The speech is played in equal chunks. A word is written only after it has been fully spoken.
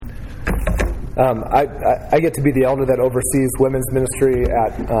I get to be the elder that oversees women's ministry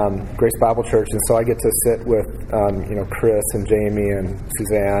at Grace Bible Church, and so I get to sit with Chris and Jamie and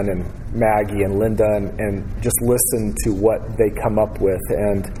Suzanne and Maggie and Linda and just listen to what they come up with.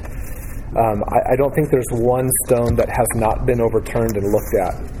 And I don't think there's one stone that has not been overturned and looked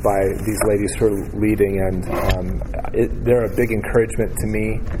at by these ladies who are leading, and they're a big encouragement to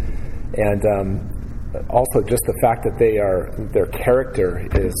me. And also just the fact that their character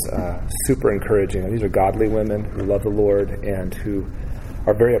is super encouraging. These are godly women who love the Lord and who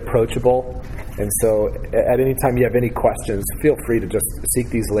are very approachable. And so at any time you have any questions, feel free to just seek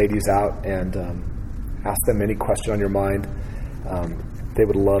these ladies out and ask them any question on your mind. They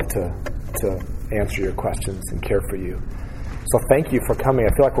would love to answer your questions and care for you. So thank you for coming.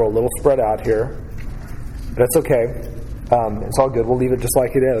 I feel like we're a little spread out here, but it's okay. It's all good. We'll leave it just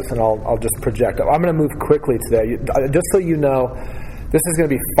like it is, and I'll just project. I'm going to move quickly today. Just so you know, this is going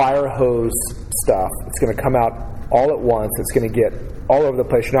to be fire hose stuff. It's going to come out all at once. It's going to get all over the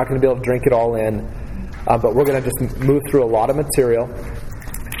place. You're not going to be able to drink it all in, but we're going to just move through a lot of material,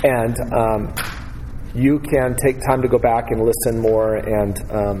 and you can take time to go back and listen more and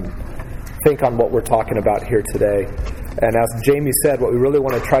think on what we're talking about here today. And as Jamie said, what we really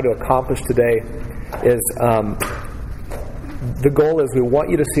want to try to accomplish today is the goal is we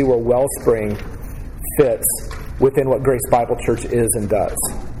want you to see where Wellspring fits within what Grace Bible Church is and does.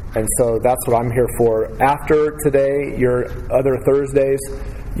 And so that's what I'm here for. After today, your other Thursdays,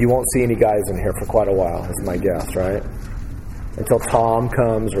 you won't see any guys in here for quite a while, is my guess, right? Until Tom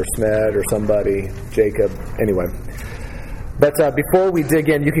comes or Smed or somebody, Jacob, anyway. But before we dig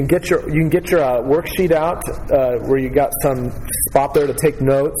in, you can get your worksheet out where you got some spot there to take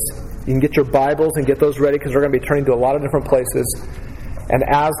notes. You can get your Bibles and get those ready because we're going to be turning to a lot of different places. And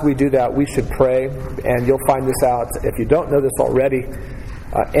as we do that, we should pray. And you'll find this out if you don't know this already.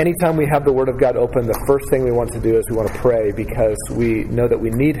 Anytime we have the Word of God open, the first thing we want to do is we want to pray because we know that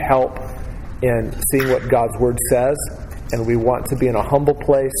we need help in seeing what God's Word says. And we want to be in a humble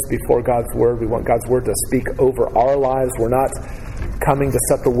place before God's Word. We want God's Word to speak over our lives. We're not coming to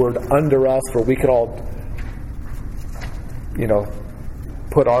set the Word under us where we could all,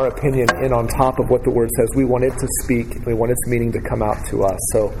 put our opinion in on top of what the Word says. We want it to speak. We want its meaning to come out to us.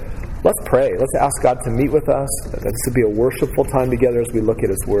 So let's pray. Let's ask God to meet with us. This will be a worshipful time together as we look at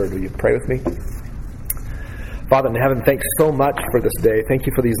His Word. Will you pray with me? Father in heaven, thanks so much for this day. Thank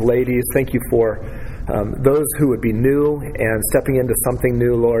you for these ladies. Thank you for those who would be new and stepping into something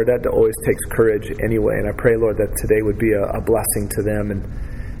new, Lord. That always takes courage anyway. And I pray, Lord, that today would be a blessing to them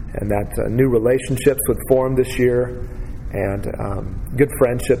and that new relationships would form this year. And good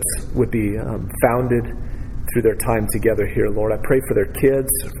friendships would be founded through their time together here, Lord. I pray for their kids,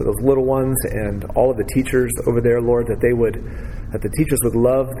 for those little ones, and all of the teachers over there, Lord, that the teachers would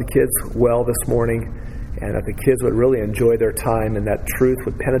love the kids well this morning, and that the kids would really enjoy their time, and that truth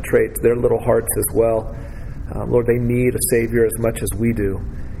would penetrate their little hearts as well. Lord, they need a Savior as much as we do,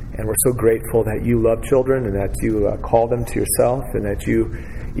 and we're so grateful that you love children and that you call them to yourself, and that you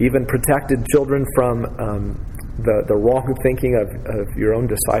even protected children from the wrong thinking of your own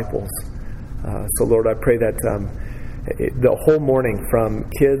disciples. So, Lord, I pray that the whole morning from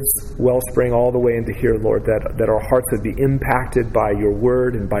kids, Wellspring, all the way into here, Lord, that our hearts would be impacted by your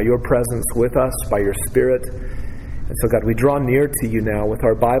word and by your presence with us, by your Spirit. And so, God, we draw near to you now with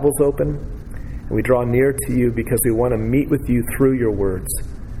our Bibles open, and we draw near to you because we want to meet with you through your words.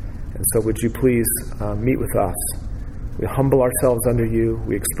 And so would you please meet with us? We humble ourselves under you.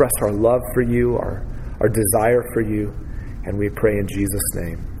 We express our love for you, our desire for you, and we pray in Jesus'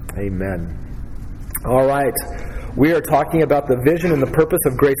 name. Amen. All right. We are talking about the vision and the purpose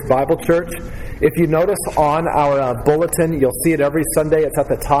of Grace Bible Church. If you notice on our bulletin, you'll see it every Sunday. It's at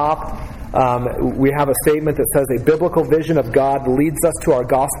the top. We have a statement that says, a biblical vision of God leads us to our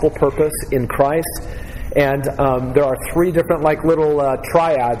gospel purpose in Christ. And there are three different little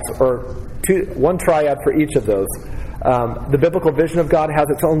triads, or one triad for each of those. The biblical vision of God has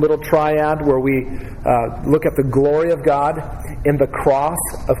its own little triad where we look at the glory of God in the cross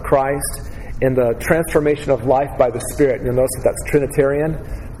of Christ, in the transformation of life by the Spirit. You'll notice that's Trinitarian.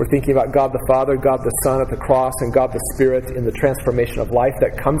 We're thinking about God the Father, God the Son at the cross, and God the Spirit in the transformation of life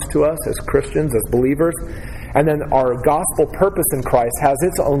that comes to us as Christians, as believers. And then our gospel purpose in Christ has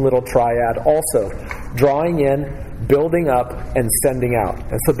its own little triad also, drawing in, building up, and sending out.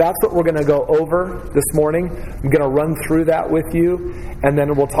 And so that's what we're going to go over this morning. I'm going to run through that with you, and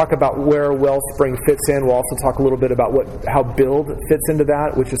then we'll talk about where Wellspring fits in. We'll also talk a little bit about how Build fits into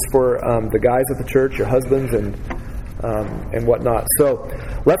that, which is for the guys at the church, your husbands and and whatnot. So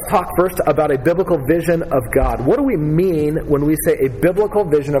let's talk first about a biblical vision of God. What do we mean when we say a biblical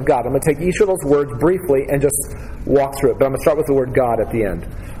vision of God? I'm going to take each of those words briefly and just walk through it, but I'm going to start with the word God at the end.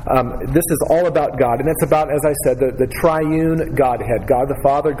 This is all about God, and it's about, as I said, the triune Godhead, God the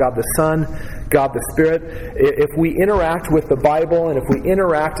Father, God the Son, God the Spirit. If we interact with the Bible and if we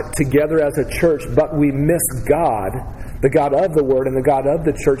interact together as a church, but we miss God, the God of the Word and the God of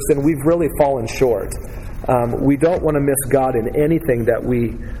the church, then we've really fallen short. We don't want to miss God in anything that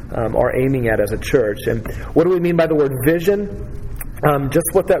we are aiming at as a church. And what do we mean by the word vision? Just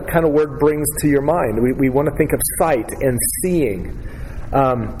what that kind of word brings to your mind. We want to think of sight and seeing.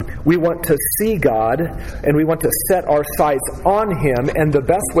 We want to see God, and we want to set our sights on Him, and the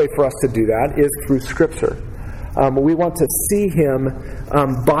best way for us to do that is through Scripture. We want to see Him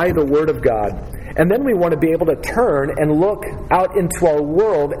by the Word of God. And then we want to be able to turn and look out into our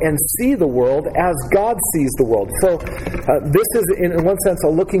world and see the world as God sees the world. So this is, in one sense, a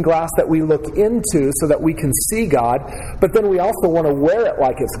looking glass that we look into so that we can see God. But then we also want to wear it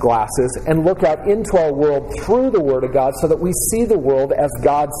like it's glasses and look out into our world through the Word of God so that we see the world as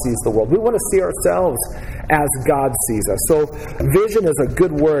God sees the world. We want to see ourselves as God sees us. So vision is a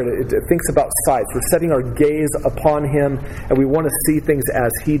good word. It thinks about sights. We're setting our gaze upon Him, and we want to see things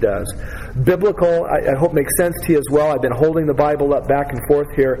as He does. Biblical, I hope, makes sense to you as well. I've been holding the Bible up back and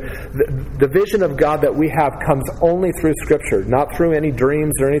forth here. The vision of God that we have comes only through Scripture, not through any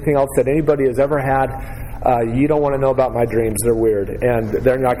dreams or anything else that anybody has ever had. You don't want to know about my dreams. They're weird, and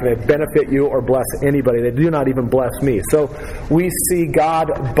they're not going to benefit you or bless anybody. They do not even bless me. So we see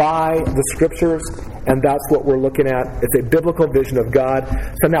God by the Scriptures, and that's what we're looking at. It's a biblical vision of God.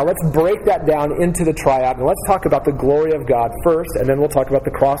 So now let's break that down into the triad, and let's talk about the glory of God first, and then we'll talk about the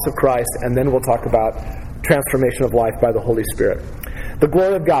cross of Christ, and then we'll talk about transformation of life by the Holy Spirit. The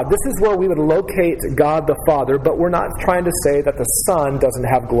glory of God. This is where we would locate God the Father, but we're not trying to say that the Son doesn't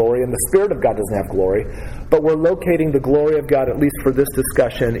have glory and the Spirit of God doesn't have glory, but we're locating the glory of God, at least for this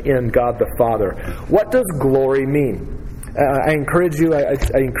discussion, in God the Father. What does glory mean? I encourage you, I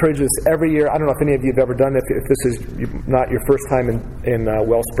encourage this every year. I don't know if any of you have ever done it, if this is not your first time in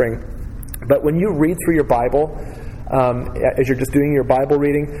Wellspring, but when you read through your Bible, as you're just doing your Bible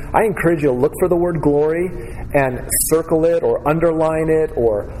reading, I encourage you to look for the word glory and circle it or underline it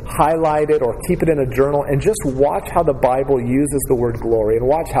or highlight it or keep it in a journal and just watch how the Bible uses the word glory and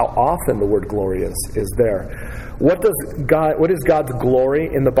watch how often the word glory is there. What is God's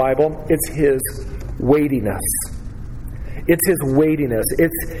glory in the Bible? It's His weightiness. It's His weightiness.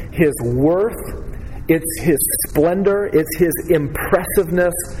 It's His worth. It's His splendor. It's His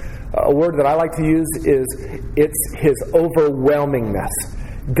impressiveness. A word that I like to use is it's His overwhelmingness.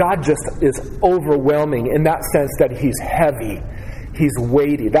 God just is overwhelming in that sense that He's heavy. He's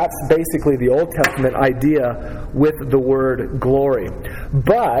weighty. That's basically the Old Testament idea with the word glory.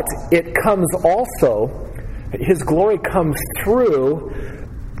 But it comes also, His glory comes through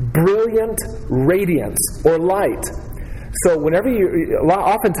brilliant radiance or light. So whenever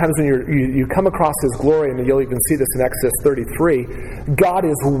oftentimes when you come across His glory, and you'll even see this in Exodus 33, God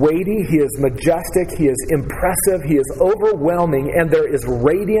is weighty, He is majestic, He is impressive, He is overwhelming, and there is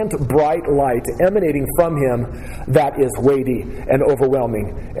radiant, bright light emanating from Him that is weighty and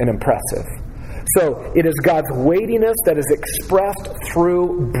overwhelming and impressive. So it is God's weightiness that is expressed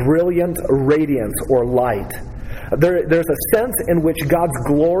through brilliant radiance or light. There's a sense in which God's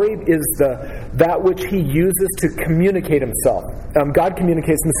glory is that which He uses to communicate Himself. God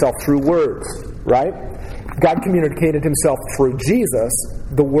communicates Himself through words, right? God communicated Himself through Jesus,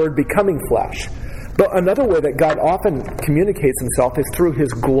 the Word becoming flesh. But another way that God often communicates Himself is through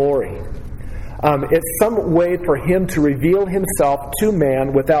His glory. It's some way for Him to reveal Himself to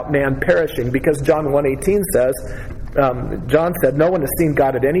man without man perishing, because John 1:18 says, John said, "No one has seen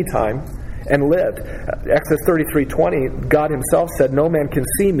God at any time and lived." Exodus 33:20, God Himself said, "No man can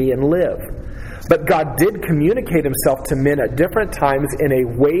see me and live." But God did communicate Himself to men at different times in a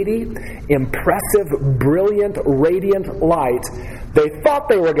weighty, impressive, brilliant, radiant light. They thought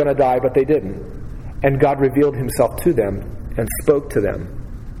they were going to die, but they didn't. And God revealed Himself to them and spoke to them.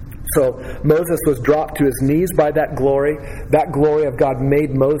 So Moses was dropped to his knees by that glory. That glory of God made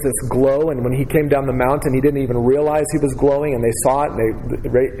Moses glow, and when he came down the mountain, he didn't even realize he was glowing, and they saw it,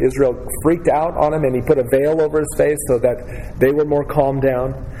 and Israel freaked out on him, and he put a veil over his face so that they were more calmed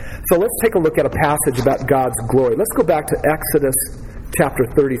down. So let's take a look at a passage about God's glory. Let's go back to Exodus chapter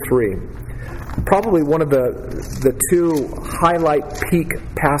 33. Probably one of the two highlight peak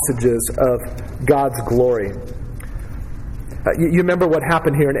passages of God's glory. You remember what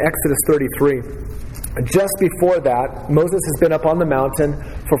happened here in Exodus 33. Just before that, Moses has been up on the mountain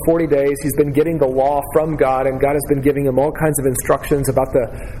for 40 days. He's been getting the law from God, and God has been giving him all kinds of instructions about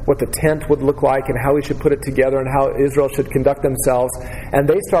what the tent would look like and how he should put it together and how Israel should conduct themselves. And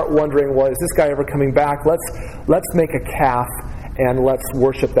they start wondering, well, is this guy ever coming back? Let's make a calf and let's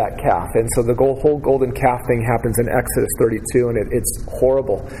worship that calf. And so the whole golden calf thing happens in Exodus 32, and it's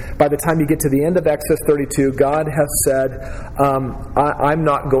horrible. By the time you get to the end of Exodus 32, God has said, I'm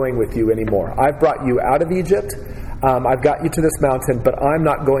not going with you anymore. I've brought you out of Egypt. I've got you to this mountain, but I'm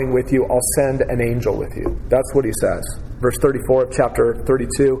not going with you. I'll send an angel with you. That's what he says. Verse 34 of chapter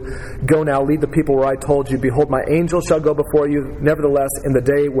 32, go now, lead the people where I told you. Behold, my angel shall go before you. Nevertheless, in the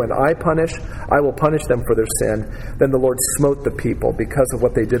day when I punish, I will punish them for their sin. Then the Lord smote the people because of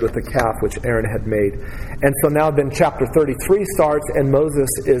what they did with the calf which Aaron had made. And so now then chapter 33 starts, and Moses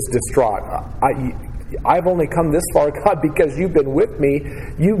is distraught. I've only come this far, God, because you've been with me.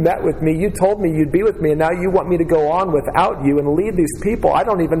 You met with me. You told me you'd be with me, and now you want me to go on without you and lead these people. I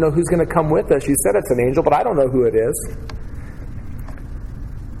don't even know who's going to come with us. You said it's an angel, but I don't know who it is.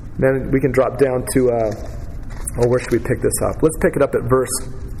 Then we can drop down to, where should we pick this up? Let's pick it up at verse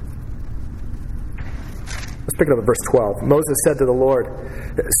 12. Moses said to the Lord,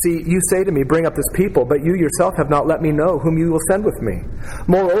 see, you say to me, bring up this people, but you yourself have not let me know whom you will send with me.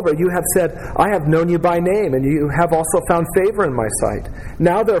 Moreover, you have said, I have known you by name, and you have also found favor in my sight.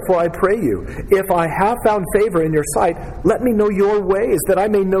 Now therefore I pray you, if I have found favor in your sight, let me know your ways, that I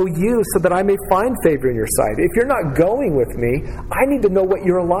may know you, so that I may find favor in your sight. If you're not going with me, I need to know what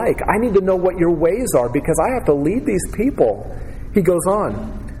you're like. I need to know what your ways are, because I have to lead these people. He goes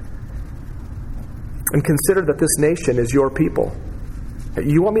on. And consider that this nation is your people.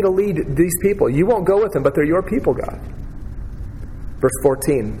 You want me to lead these people. You won't go with them, but they're your people, God. Verse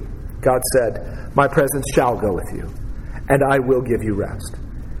 14, God said, my presence shall go with you, and I will give you rest.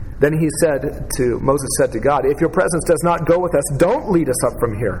 Then Moses said to God, if your presence does not go with us, don't lead us up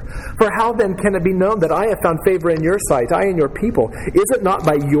from here. For how then can it be known that I have found favor in your sight, I and your people? Is it not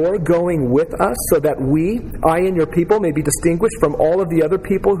by your going with us, so that I and your people may be distinguished from all of the other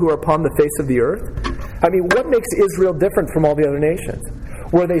people who are upon the face of the earth? I mean, what makes Israel different from all the other nations?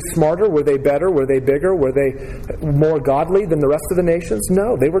 Were they smarter? Were they better? Were they bigger? Were they more godly than the rest of the nations?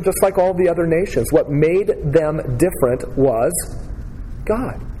 No, they were just like all the other nations. What made them different was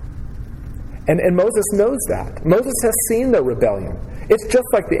God. And Moses knows that. Moses has seen their rebellion. It's just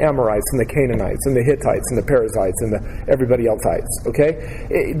like the Amorites and the Canaanites and the Hittites and the Perizzites and everybody elseite.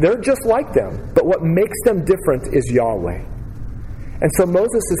 Okay? They're just like them. But what makes them different is Yahweh. And so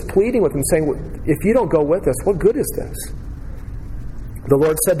Moses is pleading with them, saying, if you don't go with us, what good is this? The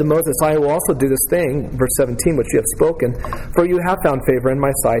Lord said to Moses, I will also do this thing, verse 17, which you have spoken, for you have found favor in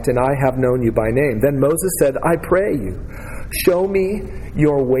my sight, and I have known you by name. Then Moses said, I pray you, show me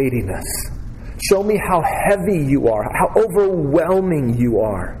your weightiness. Show me how heavy you are, how overwhelming you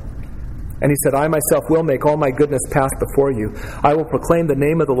are. And he said, I myself will make all my goodness pass before you. I will proclaim the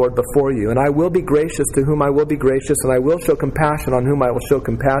name of the Lord before you, and I will be gracious to whom I will be gracious, and I will show compassion on whom I will show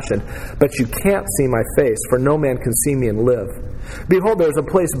compassion. But you can't see my face, for no man can see me and live. Behold, there is a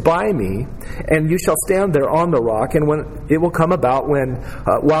place by me, and you shall stand there on the rock, and when it will come about,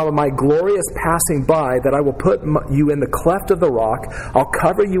 while my glory is passing by, that I will put you in the cleft of the rock. I'll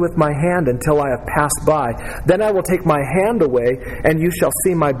cover you with my hand until I have passed by. Then I will take my hand away, and you shall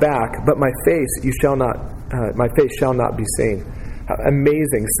see my back, but my face shall not be seen.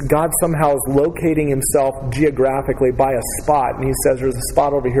 Amazing. God somehow is locating himself geographically by a spot, and he says, there's a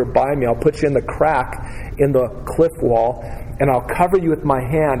spot over here by me. I'll put you in the crack in the cliff wall, and I'll cover you with my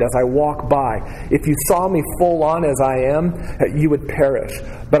hand as I walk by. If you saw me full on as I am, you would perish.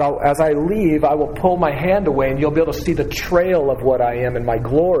 But as I leave, I will pull my hand away, and you'll be able to see the trail of what I am in my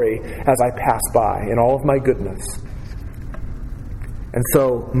glory as I pass by in all of my goodness. And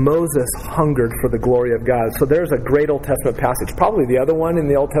so Moses hungered for the glory of God. So there's a great Old Testament passage. Probably the other one in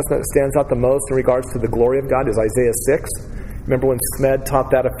the Old Testament that stands out the most in regards to the glory of God is Isaiah 6. Remember when Smed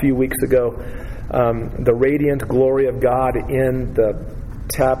taught that a few weeks ago? The radiant glory of God in the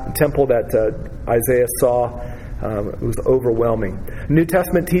temple that Isaiah saw. It was overwhelming. New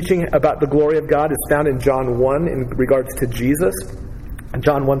Testament teaching about the glory of God is found in John 1 in regards to Jesus.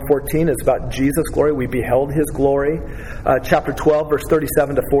 John 1:14 is about Jesus' glory. We beheld his glory. Chapter 12, verse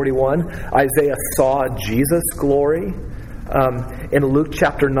 37 to 41, Isaiah saw Jesus' glory. in Luke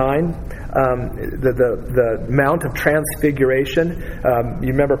chapter 9, the Mount of Transfiguration. You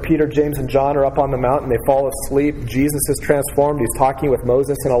remember Peter, James, and John are up on the mountain. They fall asleep. Jesus is transformed. He's talking with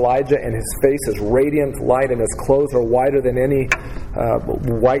Moses and Elijah, and his face is radiant light, and his clothes are whiter than any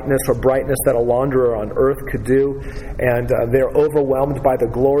whiteness or brightness that a launderer on earth could do. And they're overwhelmed by the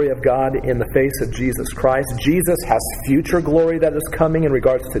glory of God in the face of Jesus Christ. Jesus has future glory that is coming in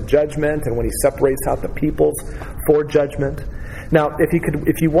regards to judgment, and when he separates out the peoples for judgment. Now,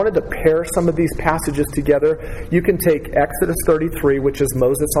 if you wanted to pair some of these passages together, you can take Exodus 33, which is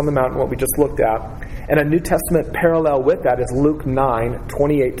Moses on the mountain, what we just looked at, and a New Testament parallel with that is Luke 9,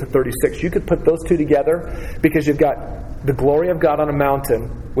 28 to 36. You could put those two together because you've got the glory of God on a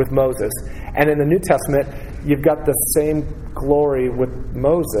mountain with Moses, and in the New Testament, you've got the same glory with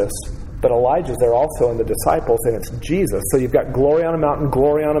Moses, but Elijah's there also and the disciples, and it's Jesus. So you've got glory on a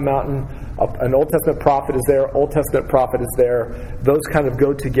mountain, an Old Testament prophet is there, Old Testament prophet is there. Those kind of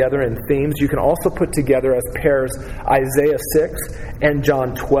go together in themes. You can also put together as pairs Isaiah 6 and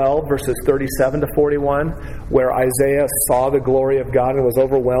John 12, verses 37 to 41, where Isaiah saw the glory of God and was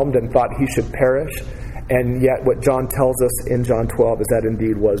overwhelmed and thought he should perish. And yet what John tells us in John 12 is that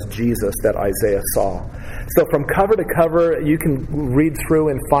indeed was Jesus that Isaiah saw. So from cover to cover, you can read through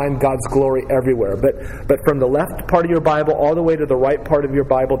and find God's glory everywhere. But from the left part of your Bible all the way to the right part of your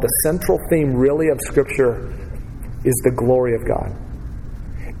Bible, the central theme really of Scripture is the glory of God,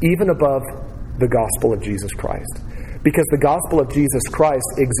 even above the gospel of Jesus Christ. Because the gospel of Jesus Christ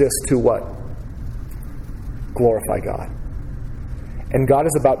exists to what? Glorify God. And God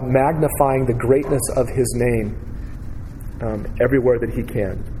is about magnifying the greatness of His name everywhere that He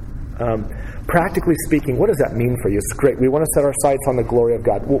can. Practically speaking, what does that mean for you? It's great. We want to set our sights on the glory of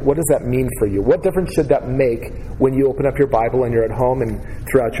God. What does that mean for you? What difference should that make when you open up your Bible and you're at home and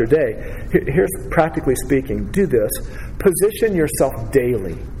throughout your day? Here's practically speaking. Do this. Position yourself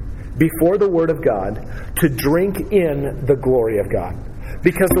daily before the Word of God to drink in the glory of God.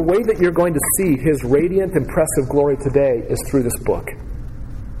 Because the way that you're going to see His radiant, impressive glory today is through this book.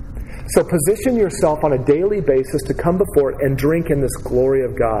 So position yourself on a daily basis to come before it and drink in this glory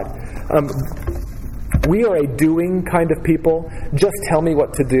of God. We are a doing kind of people. Just tell me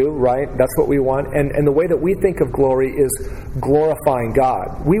what to do, right? That's what we want. And the way that we think of glory is glorifying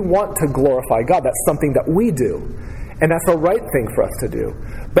God. We want to glorify God. That's something that we do. And that's a right thing for us to do.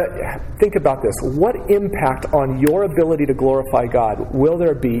 But think about this. What impact on your ability to glorify God will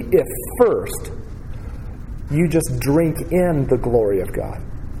there be if first you just drink in the glory of God?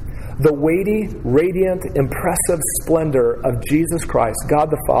 The weighty, radiant, impressive splendor of Jesus Christ,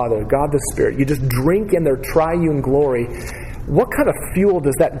 God the Father, God the Spirit. You just drink in their triune glory. What kind of fuel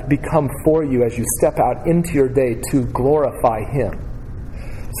does that become for you as you step out into your day to glorify Him?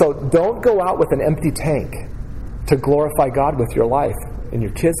 So don't go out with an empty tank to glorify God with your life, in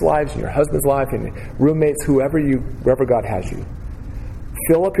your kids' lives, in your husband's life, in your roommates, wherever God has you.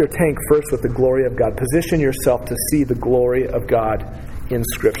 Fill up your tank first with the glory of God. Position yourself to see the glory of God in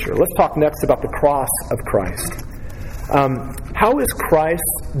Scripture. Let's talk next about the cross of Christ. How is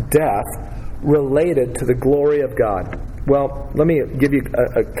Christ's death related to the glory of God? Well, let me give you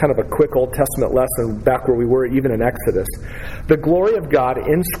a kind of a quick Old Testament lesson back where we were even in Exodus. The glory of God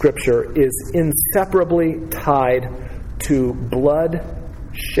in Scripture is inseparably tied to blood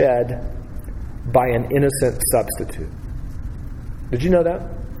shed by an innocent substitute. Did you know that?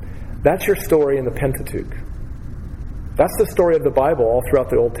 That's your story in the Pentateuch. That's the story of the Bible all throughout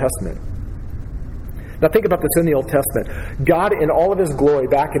the Old Testament. Now think about this in the Old Testament. God in all of His glory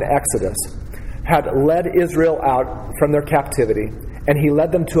back in Exodus had led Israel out from their captivity, and He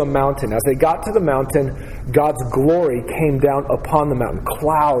led them to a mountain. As they got to the mountain, God's glory came down upon the mountain.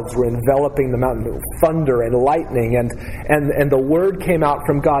 Clouds were enveloping the mountain, thunder and lightning, and the word came out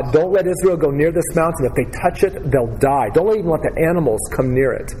from God, don't let Israel go near this mountain. If they touch it, they'll die. Don't even let the animals come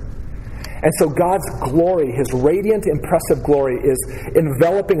near it. And so God's glory, His radiant, impressive glory, is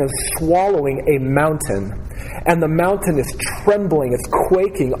enveloping and swallowing a mountain. And the mountain is trembling, it's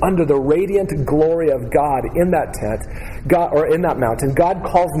quaking under the radiant glory of God in that tent, in that mountain. God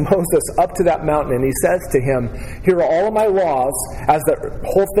calls Moses up to that mountain and He says to him, here are all of my laws, as the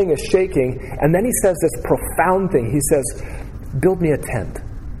whole thing is shaking. And then He says this profound thing. He says, build me a tent.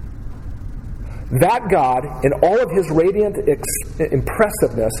 That God, in all of His radiant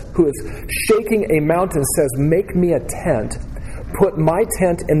impressiveness, who is shaking a mountain, says, make me a tent. Put my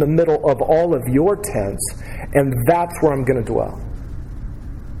tent in the middle of all of your tents, and that's where I'm going to dwell.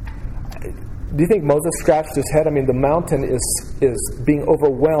 Do you think Moses scratched his head? I mean, the mountain is being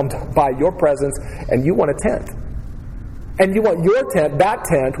overwhelmed by your presence, and you want a tent. And you want your tent, that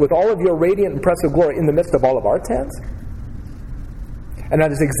tent, with all of your radiant, impressive glory in the midst of all of our tents? And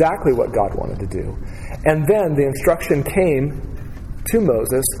that is exactly what God wanted to do. And then the instruction came to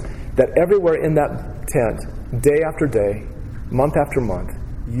Moses that everywhere in that tent, day after day, month after month,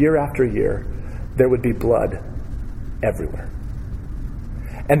 year after year, there would be blood everywhere.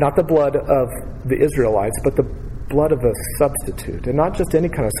 And not the blood of the Israelites, but the blood of a substitute. And not just any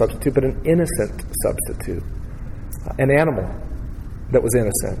kind of substitute, but an innocent substitute. An animal that was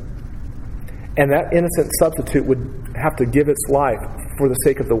innocent. And that innocent substitute would have to give its life for the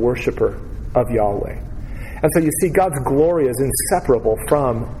sake of the worshiper of Yahweh. And so you see, God's glory is inseparable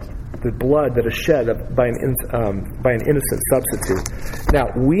from the blood that is shed by an innocent substitute.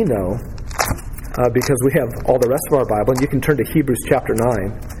 Now, we know, because we have all the rest of our Bible, and you can turn to Hebrews chapter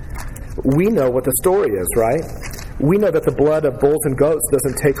 9, we know what the story is, right? We know that the blood of bulls and goats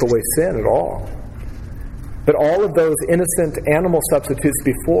doesn't take away sin at all. But all of those innocent animal substitutes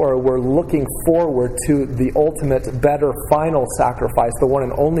before were looking forward to the ultimate, better, final sacrifice, the one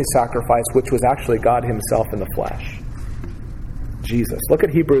and only sacrifice, which was actually God himself in the flesh. Jesus. Look at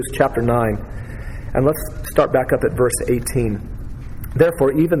Hebrews chapter 9, and let's start back up at verse 18.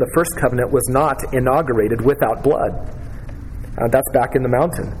 Therefore, even the first covenant was not inaugurated without blood. That's back in the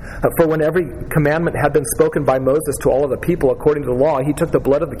mountain. For when every commandment had been spoken by Moses to all of the people according to the law, he took the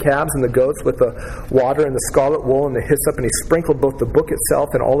blood of the calves and the goats with the water and the scarlet wool and the hyssop, and he sprinkled both the book itself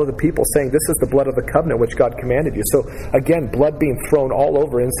and all of the people, saying, "This is the blood of the covenant which God commanded you." So again, blood being thrown all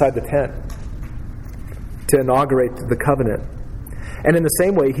over inside the tent to inaugurate the covenant. And in the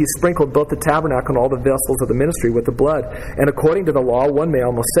same way, he sprinkled both the tabernacle and all the vessels of the ministry with the blood. And according to the law, one may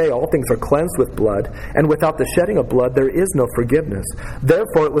almost say, all things are cleansed with blood, and without the shedding of blood there is no forgiveness.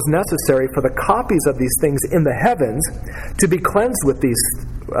 Therefore it was necessary for the copies of these things in the heavens to be cleansed with these,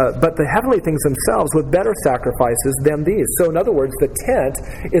 but the heavenly things themselves with better sacrifices than these. So in other words, the tent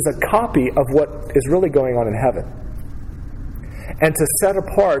is a copy of what is really going on in heaven. And to set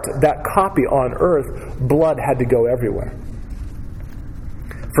apart that copy on earth, blood had to go everywhere.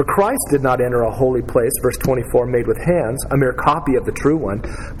 For Christ did not enter a holy place, verse 24, made with hands, a mere copy of the true one,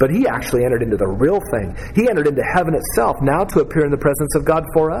 but he actually entered into the real thing. He entered into heaven itself, now to appear in the presence of God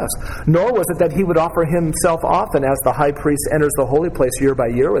for us. Nor was it that he would offer himself often, as the high priest enters the holy place year by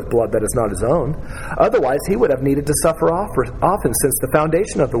year with blood that is not his own. Otherwise, he would have needed to suffer often since the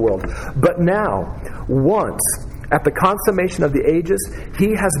foundation of the world. But now, once, at the consummation of the ages,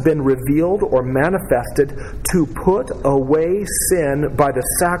 he has been revealed or manifested to put away sin by the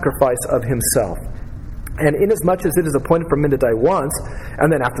sacrifice of himself. And inasmuch as it is appointed for men to die once,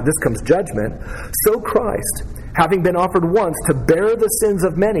 and then after this comes judgment, so Christ, having been offered once to bear the sins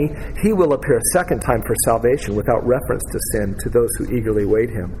of many, he will appear a second time for salvation without reference to sin to those who eagerly wait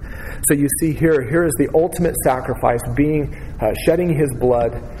him. So you see here is the ultimate sacrifice being shedding his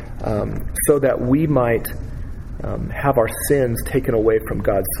blood so that we might have our sins taken away from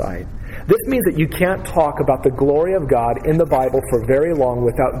God's sight. This means that you can't talk about the glory of God in the Bible for very long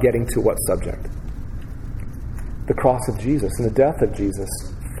without getting to what subject? The cross of Jesus and the death of Jesus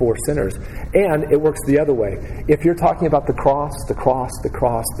for sinners. And it works the other way. If you're talking about the cross, the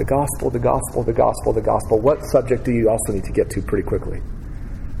gospel, what subject do you also need to get to pretty quickly?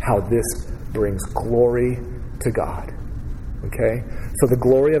 How this brings glory to God. Okay? So the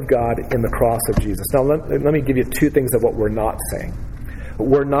glory of God in the cross of Jesus. Now let me give you two things of what we're not saying.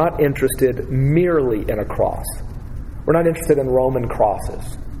 We're not interested merely in a cross. We're not interested in Roman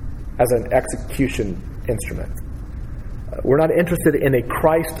crosses as an execution instrument. We're not interested in a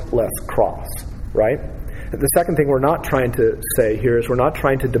Christless cross, right? The second thing we're not trying to say here is we're not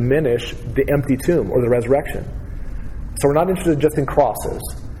trying to diminish the empty tomb or the resurrection. So we're not interested just in crosses.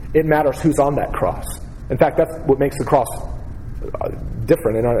 It matters who's on that cross. In fact, that's what makes the cross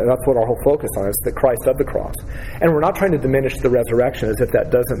different, and that's what our whole focus on is the Christ of the cross. And we're not trying to diminish the resurrection as if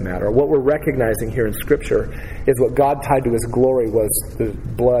that doesn't matter. What we're recognizing here in Scripture is what God tied to his glory was the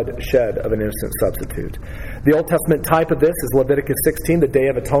blood shed of an innocent substitute. The Old Testament type of this is Leviticus 16, the Day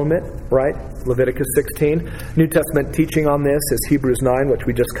of Atonement, right? Leviticus 16. New Testament teaching on this is Hebrews 9, which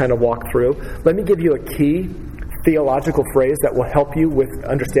we just kind of walked through. Let me give you a key theological phrase that will help you with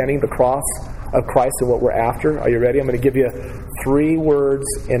understanding the cross of Christ and what we're after. Are you ready? I'm going to give you 3 words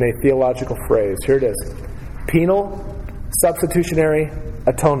in a theological phrase. Here it is. Penal, substitutionary,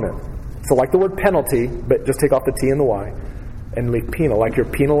 atonement. So like the word penalty, but just take off the T and the Y and leave penal. Like you're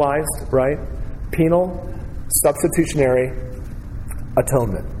penalized, right? Penal, substitutionary,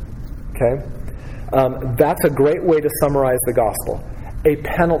 atonement. Okay? That's a great way to summarize the gospel. A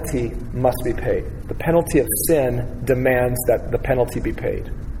penalty must be paid. The penalty of sin demands that the penalty be paid.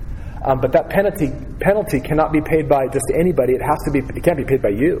 But that penalty cannot be paid by just anybody. It can't be paid by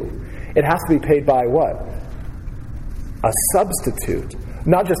you. It has to be paid by what? a substitute.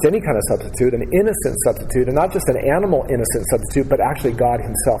 Not just any kind of substitute, an innocent substitute, and not just an animal innocent substitute, but actually God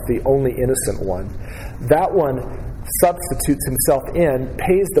himself, the only innocent one. That one substitutes himself in,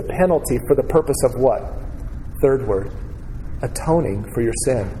 pays the penalty for the purpose of what? Third word, atoning for your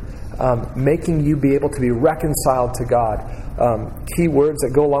sin. Making you be able to be reconciled to God. Key words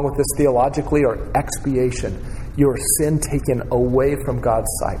that go along with this theologically are expiation, your sin taken away from God's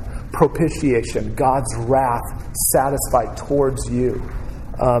sight. Propitiation, God's wrath satisfied towards you.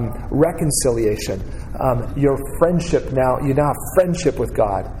 Reconciliation, your friendship you now have friendship with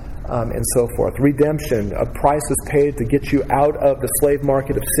God, and so forth. Redemption, a price was paid to get you out of the slave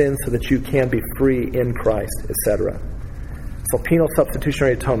market of sin so that you can be free in Christ, etc. So penal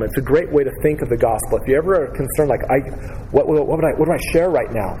substitutionary atonement. It's a great way to think of the gospel. If you ever are concerned, like, what do I share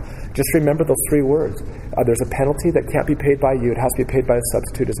right now? Just remember those three words. There's a penalty that can't be paid by you. It has to be paid by a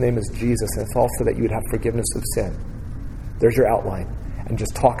substitute. His name is Jesus, and it's also that you would have forgiveness of sin. There's your outline. And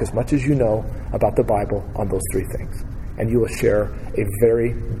just talk as much as you know about the Bible on those three things. And you will share a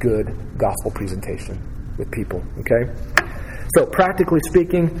very good gospel presentation with people. Okay? So practically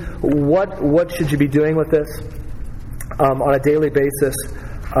speaking, what should you be doing with this? On a daily basis,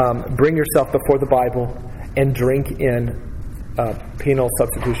 bring yourself before the Bible and drink in penal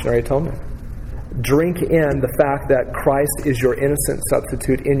substitutionary atonement. Drink in the fact that Christ is your innocent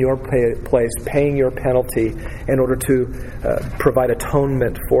substitute in your place, paying your penalty in order to provide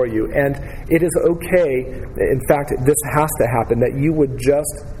atonement for you. And it is okay, in fact, this has to happen, that you would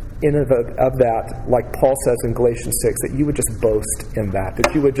just, in of that, like Paul says in Galatians 6, that you would just boast in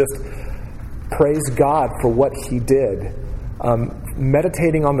that you would just praise God for what he did.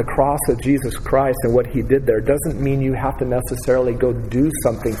 Meditating on the cross of Jesus Christ and what he did there doesn't mean you have to necessarily go do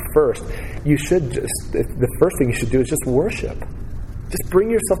something first. You should the first thing you should do is just worship. Just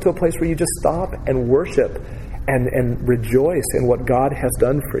bring yourself to a place where you just stop and worship and rejoice in what God has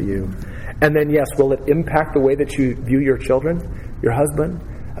done for you. And then, yes, will it impact the way that you view your children, your husband,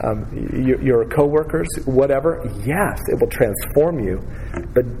 your co-workers, whatever? Yes, it will transform you.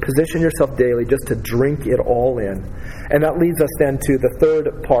 But position yourself daily just to drink it all in. And that leads us then to the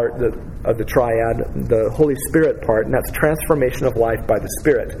third part of the triad, the Holy Spirit part, and that's transformation of life by the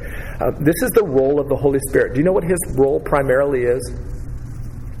Spirit. This is the role of the Holy Spirit. Do you know what his role primarily is,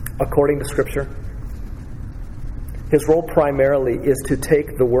 according to Scripture? His role primarily is to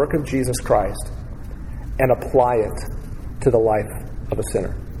take the work of Jesus Christ and apply it to the life of a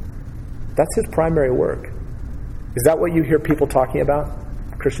sinner. That's his primary work. Is that what you hear people talking about?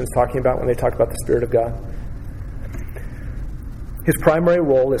 Christians talking about when they talk about the Spirit of God? His primary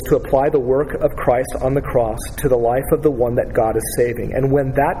role is to apply the work of Christ on the cross to the life of the one that God is saving. And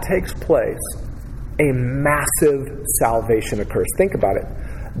when that takes place, a massive salvation occurs. Think about it.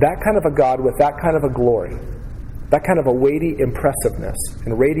 That kind of a God with that kind of a glory, that kind of a weighty impressiveness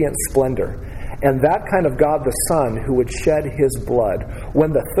and radiant splendor, and that kind of God the Son who would shed his blood,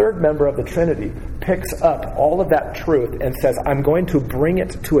 when the third member of the Trinity picks up all of that truth and says, I'm going to bring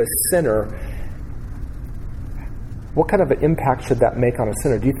it to a sinner, what kind of an impact should that make on a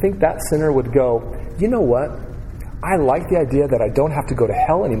sinner? Do you think that sinner would go, you know what? I like the idea that I don't have to go to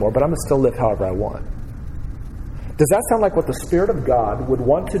hell anymore, but I'm going to still live however I want. Does that sound like what the Spirit of God would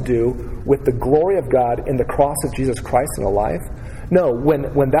want to do with the glory of God in the cross of Jesus Christ in a life? No, when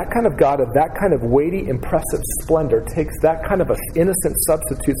that kind of God of that kind of weighty, impressive splendor takes that kind of an innocent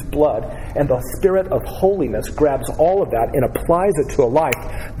substitute's blood, and the Spirit of holiness grabs all of that and applies it to a life,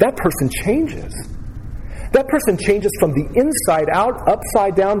 that person changes. That person changes from the inside out,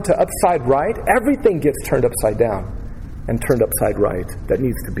 upside down to upside right. Everything gets turned upside down and turned upside right that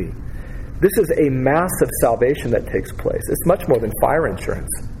needs to be. This is a massive salvation that takes place. It's much more than fire insurance.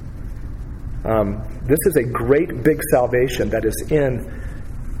 This is a great big salvation that is in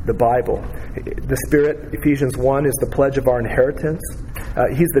the Bible. The Spirit, Ephesians 1, is the pledge of our inheritance.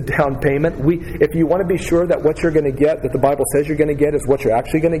 He's the down payment. If you want to be sure that what you're going to get, that the Bible says you're going to get, is what you're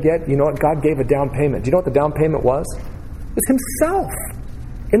actually going to get, you know what? God gave a down payment. Do you know what the down payment was? It was himself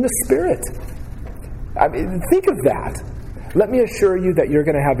in the Spirit. I mean, think of that. Let me assure you that you're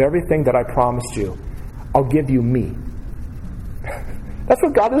going to have everything that I promised you. I'll give you me. That's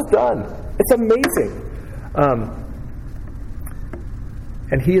what God has done. It's amazing.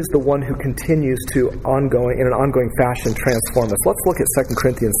 And he is the one who continues to, in an ongoing fashion, transform us. Let's look at 2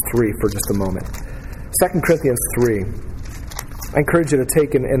 Corinthians 3 for just a moment. 2 Corinthians 3. I encourage you to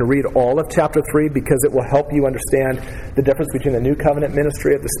take and read all of chapter 3, because it will help you understand the difference between the New Covenant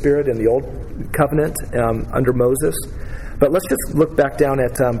ministry of the Spirit and the Old Covenant under Moses. But let's just look back down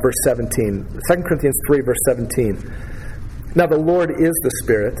at verse 17. 2 Corinthians 3, verse 17. Now the Lord is the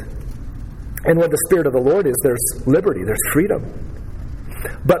Spirit, And where the Spirit of the Lord is, there's liberty, there's freedom.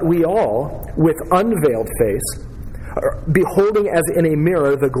 But we all, with unveiled face, beholding as in a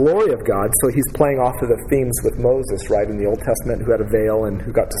mirror the glory of God. So he's playing off of the themes with Moses, right, in the Old Testament, who had a veil and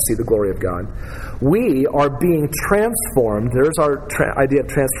who got to see the glory of God. We are being transformed. There's our idea of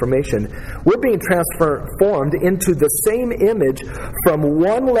transformation. We're being transformed into the same image from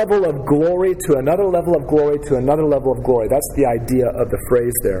one level of glory to another level of glory to another level of glory. That's the idea of the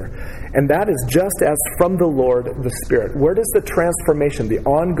phrase there. And that is just as from the Lord, the Spirit. Where does the transformation, the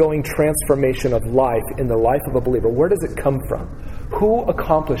ongoing transformation of life in the life of a believer, where does it come from? Who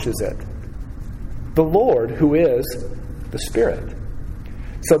accomplishes it? The Lord, who is the Spirit.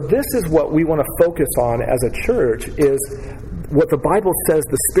 So this is what we want to focus on as a church, is what the Bible says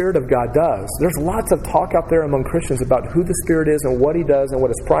the Spirit of God does. There's lots of talk out there among Christians about who the Spirit is and what He does and what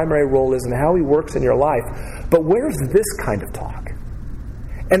His primary role is and how He works in your life. But where's this kind of talk?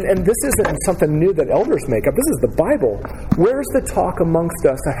 And this isn't something new that elders make up. This is the Bible. Where's the talk amongst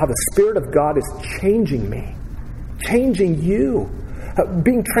us of how the Spirit of God is changing me, changing you,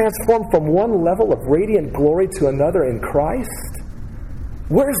 being transformed from one level of radiant glory to another in Christ?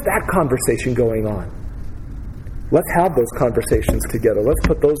 Where's that conversation going on? Let's have those conversations together. Let's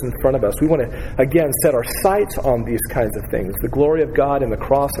put those in front of us. We want to, again, set our sights on these kinds of things. The glory of God and the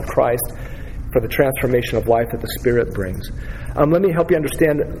cross of Christ for the transformation of life that the Spirit brings. Let me help you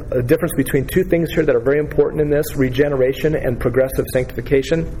understand the difference between two things here that are very important in this: regeneration and progressive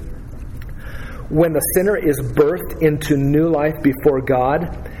sanctification. When the sinner is birthed into new life before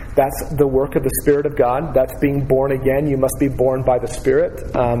God, that's the work of the Spirit of God. That's being born again. You must be born by the Spirit.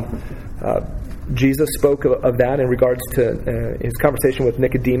 Jesus spoke of that in regards to his conversation with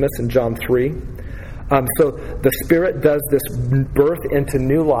Nicodemus in John 3. So the Spirit does this birth into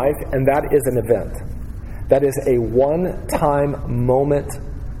new life, and that is an event. That is a one-time moment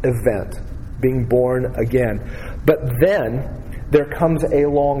event, being born again. But then there comes a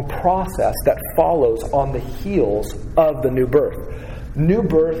long process that follows on the heels of the new birth. New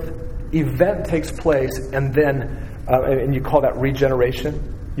birth event takes place, and then, and you call that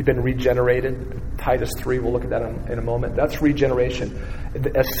regeneration. You've been regenerated. Titus 3, we'll look at that in a moment. That's regeneration.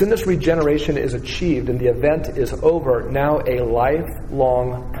 As soon as regeneration is achieved and the event is over, now a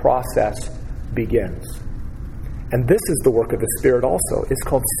lifelong process begins. And this is the work of the Spirit also. It's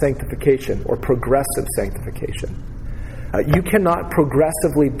called sanctification or progressive sanctification. You cannot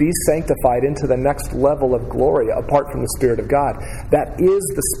progressively be sanctified into the next level of glory apart from the Spirit of God. That is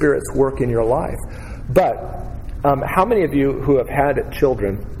the Spirit's work in your life. But how many of you who have had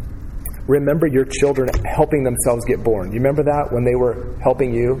children remember your children helping themselves get born? You remember that when they were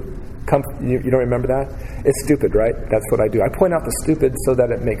helping you? You don't remember that? It's stupid, right? That's what I do. I point out the stupid so that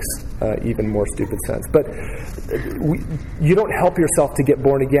it makes even more stupid sense. But you don't help yourself to get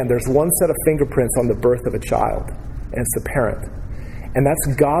born again. There's one set of fingerprints on the birth of a child, and it's the parent. And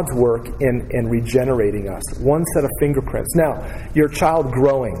that's God's work in regenerating us. One set of fingerprints. Now, your child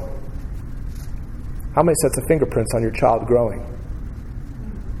growing. How many sets of fingerprints on your child growing?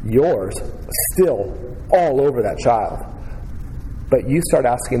 Yours, still all over that child. But you start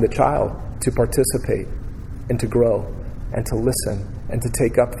asking the child to participate and to grow and to listen and to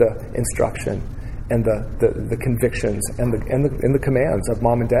take up the instruction and the convictions and the commands of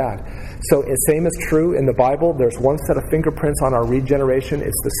mom and dad. So the same is true in the Bible. There's one set of fingerprints on our regeneration.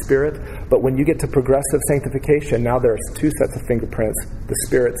 It's the Spirit. But when you get to progressive sanctification, now there's two sets of fingerprints, the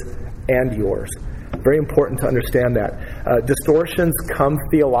Spirit's and yours. Very important to understand that. Distortions come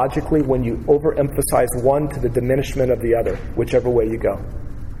theologically when you overemphasize one to the diminishment of the other, whichever way you go.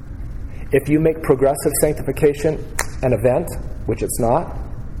 If you make progressive sanctification an event, which it's not,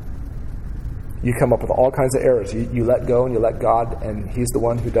 you come up with all kinds of errors. You let go and you let God, and He's the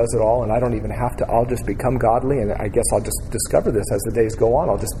one who does it all, and I don't even have to. I'll just become godly, and I guess I'll just discover this as the days go on.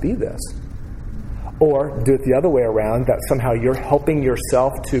 I'll just be this. Or do it the other way around, that somehow you're helping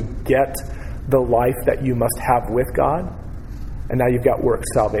yourself to get the life that you must have with God, and now you've got work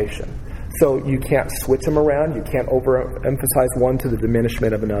salvation. So you can't switch them around. You can't overemphasize one to the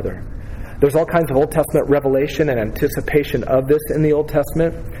diminishment of another. There's all kinds of Old Testament revelation and anticipation of this in the Old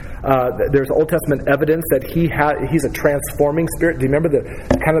Testament. There's Old Testament evidence that he's a transforming spirit. Do you remember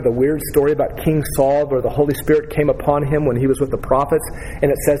the weird story about King Saul, where the Holy Spirit came upon him when he was with the prophets,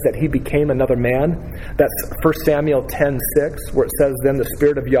 and it says that he became another man? That's 1 Samuel 10:6, where it says, "Then the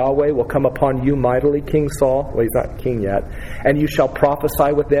Spirit of Yahweh will come upon you mightily, King Saul." Well, he's not king yet. "And you shall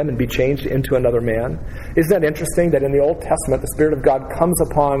prophesy with them and be changed into another man." Isn't that interesting that in the Old Testament, the Spirit of God comes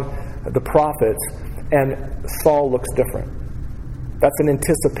upon the prophets, and Saul looks different. That's an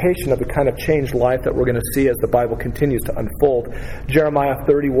anticipation of the kind of changed life that we're going to see as the Bible continues to unfold. Jeremiah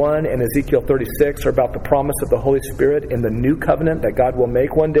 31 and Ezekiel 36 are about the promise of the Holy Spirit in the new covenant that God will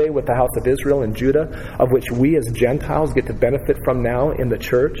make one day with the house of Israel and Judah, of which we as Gentiles get to benefit from now in the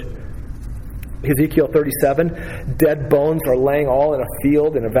church. Ezekiel 37, dead bones are laying all in a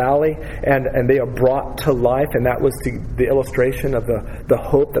field, in a valley, and they are brought to life. And that was the illustration of the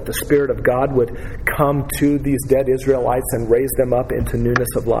hope that the Spirit of God would come to these dead Israelites and raise them up into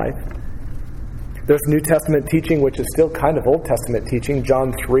newness of life. There's New Testament teaching, which is still kind of Old Testament teaching.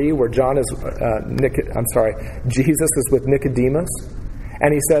 John 3, where Jesus is with Nicodemus.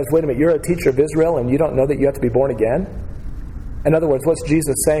 And he says, wait a minute, you're a teacher of Israel and you don't know that you have to be born again? In other words, what's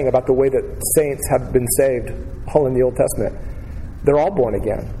Jesus saying about the way that saints have been saved all in the Old Testament? They're all born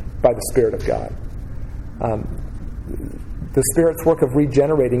again by the Spirit of God. The Spirit's work of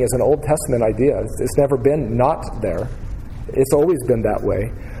regenerating is an Old Testament idea. It's never been not there. It's always been that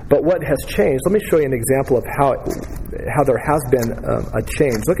way. But what has changed, let me show you an example of how there has been a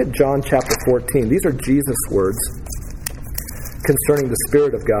change. Look at John chapter 14. These are Jesus' words concerning the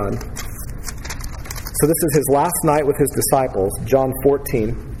Spirit of God. So this is his last night with his disciples, John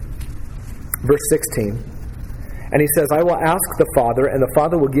 14, verse 16. And he says, I will ask the Father, and the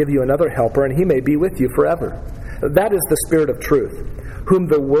Father will give you another helper, and he may be with you forever. That is the Spirit of truth, whom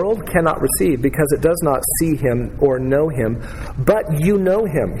the world cannot receive, because it does not see him or know him, but you know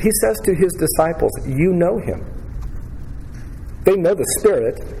him. He says to his disciples, you know him. They know the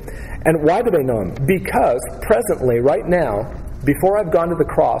Spirit. And why do they know him? Because presently, right now, before I've gone to the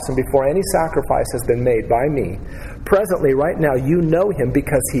cross and before any sacrifice has been made by me, presently, right now, you know him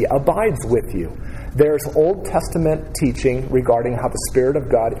because he abides with you. There's Old Testament teaching regarding how the Spirit of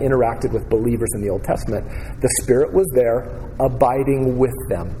God interacted with believers in the Old Testament. The Spirit was there, abiding with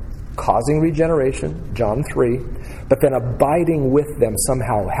them, causing regeneration, John 3, but then abiding with them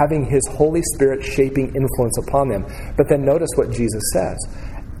somehow, having his Holy Spirit shaping influence upon them. But then notice what Jesus says.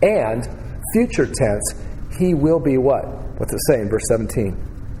 And, future tense, he will be what? What's it say in verse 17?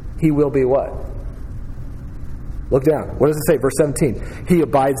 He will be what? Look down. What does it say? Verse 17. He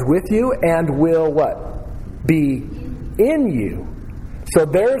abides with you and will what? Be in you. So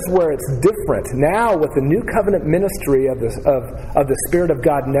there's where it's different. Now with the new covenant ministry of the Spirit of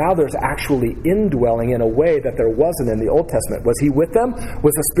God, now there's actually indwelling in a way that there wasn't in the Old Testament. Was he with them?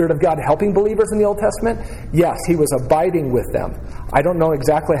 Was the Spirit of God helping believers in the Old Testament? Yes, he was abiding with them. I don't know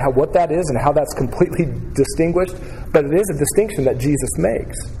exactly what that is and how that's completely distinguished, but it is a distinction that Jesus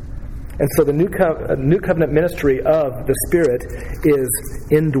makes. And so the new covenant ministry of the Spirit is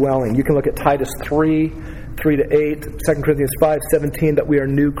indwelling. You can look at Titus 3:3-8, 2 Corinthians 5:17, that we are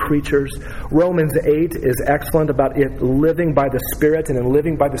new creatures. Romans 8 is excellent about it living by the Spirit, and in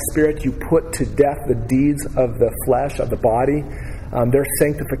living by the Spirit you put to death the deeds of the flesh, of the body. There's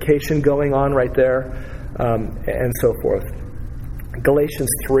sanctification going on right there, and so forth. Galatians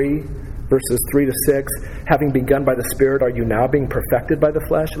 3, verses 3-6, having begun by the Spirit, are you now being perfected by the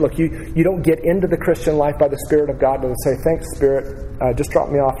flesh? Look, you don't get into the Christian life by the Spirit of God and say, thanks, Spirit, just drop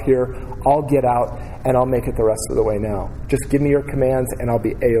me off here, I'll get out, and I'll make it the rest of the way now. Just give me your commands, and I'll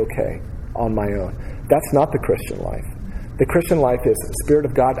be A-okay on my own. That's not the Christian life. The Christian life is, Spirit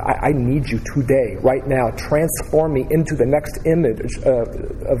of God, I need you today, right now. Transform me into the next image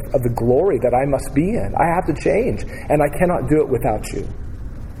of the glory that I must be in. I have to change, and I cannot do it without you.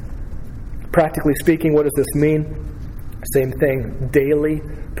 Practically speaking, what does this mean? Same thing. Daily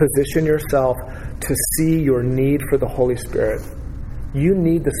position yourself to see your need for the Holy Spirit. You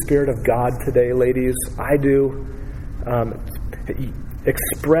need the Spirit of God today, ladies. I do.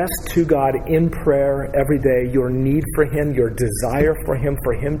 Express to God in prayer every day your need for him, your desire for him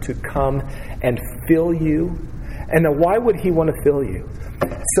to come and fill you. And now why would he want to fill you?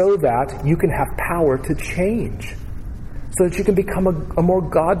 So that you can have power to change. So that you can become a more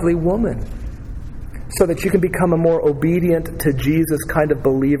godly woman. So that you can become a more obedient to Jesus kind of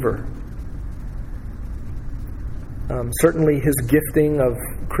believer. Certainly his gifting of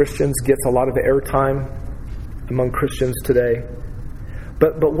Christians gets a lot of airtime among Christians today.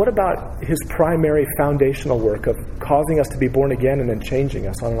 But what about his primary foundational work of causing us to be born again and then changing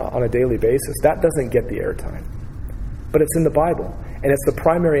us on a daily basis? That doesn't get the airtime. But it's in the Bible. And it's the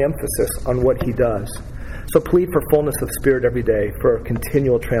primary emphasis on what he does. So plead for fullness of Spirit every day, for a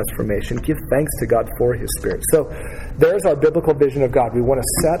continual transformation. Give thanks to God for his Spirit. So there's our biblical vision of God. We want to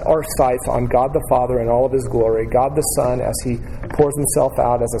set our sights on God the Father and all of his glory, God the Son as he pours himself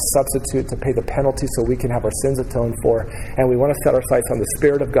out as a substitute to pay the penalty so we can have our sins atoned for. And we want to set our sights on the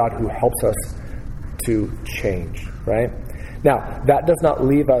Spirit of God who helps us to change, right? Now, that does not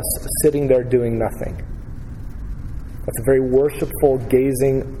leave us sitting there doing nothing. That's a very worshipful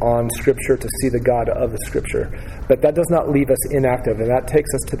gazing on Scripture to see the God of the Scripture. But that does not leave us inactive, and that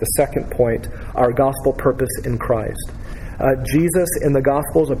takes us to the second point, our gospel purpose in Christ. Jesus in the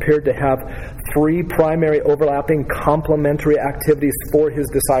Gospels appeared to have three primary overlapping complementary activities for his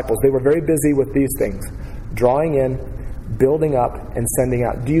disciples. They were very busy with these things: drawing in, building up, and sending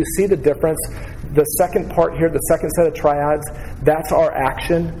out. Do you see the difference? The second part here, the second set of triads, that's our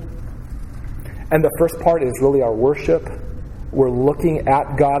action. And the first part is really our worship. We're looking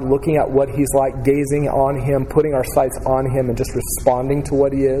at God, looking at what He's like, gazing on Him, putting our sights on Him, and just responding to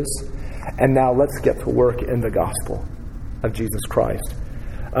what He is. And now let's get to work in the gospel of Jesus Christ.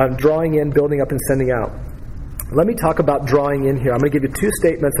 Drawing in, building up, and sending out. Let me talk about drawing in here. I'm going to give you two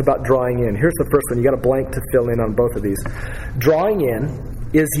statements about drawing in. Here's the first one. You got a blank to fill in on both of these. Drawing in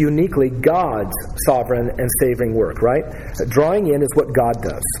is uniquely God's sovereign and saving work, right? Drawing in is what God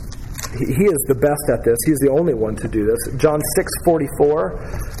does. He is the best at this. He's the only one to do this. John 6:44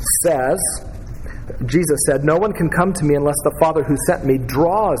 says, Jesus said, "No one can come to me unless the Father who sent me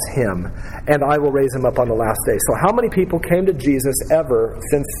draws him, and I will raise him up on the last day." So how many people came to Jesus ever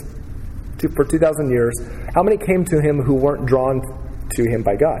for 2,000 years? How many came to him who weren't drawn to him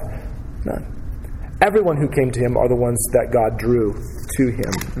by God? None. Everyone who came to him are the ones that God drew to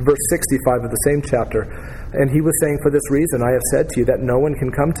him. Verse 65 of the same chapter. And he was saying, "For this reason I have said to you that no one can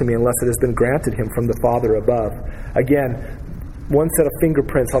come to me unless it has been granted him from the Father above." Again, one set of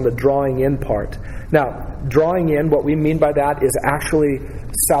fingerprints on the drawing in part. Now, drawing in, what we mean by that is actually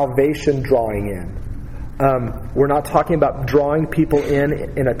salvation drawing in. We're not talking about drawing people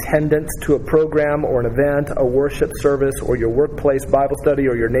in attendance to a program or an event, a worship service, or your workplace Bible study,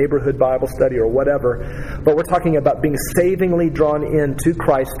 or your neighborhood Bible study, or whatever. But we're talking about being savingly drawn in to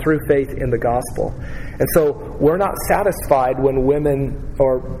Christ through faith in the gospel. And so we're not satisfied when women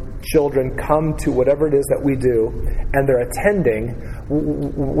or children come to whatever it is that we do and they're attending.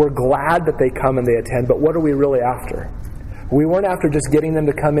 We're glad that they come and they attend, but what are we really after? We weren't after just getting them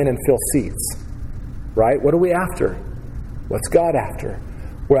to come in and fill seats. Right? What are we after? What's God after?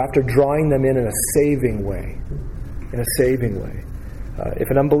 We're after drawing them in a saving way. In a saving way.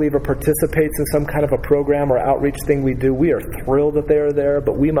 If an unbeliever participates in some kind of a program or outreach thing we do, we are thrilled that they are there,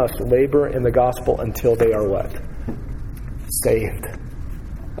 but we must labor in the gospel until they are what? Saved.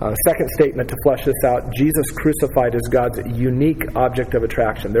 Second statement to flesh this out: Jesus crucified is God's unique object of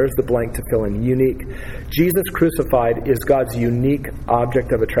attraction. There's the blank to fill in. Unique. Jesus crucified is God's unique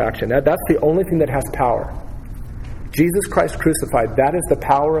object of attraction. That's the only thing that has power. Jesus Christ crucified, that is the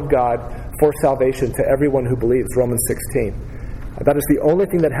power of God for salvation to everyone who believes. Romans 16. That is the only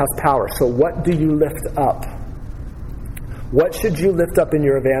thing that has power. So what do you lift up? What should you lift up in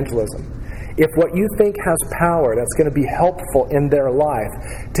your evangelism? If what you think has power that's going to be helpful in their life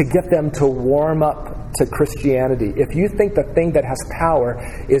to get them to warm up to Christianity, if you think the thing that has power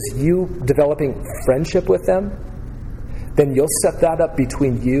is you developing friendship with them, then you'll set that up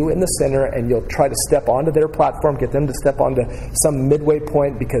between you and the sinner, and you'll try to step onto their platform, get them to step onto some midway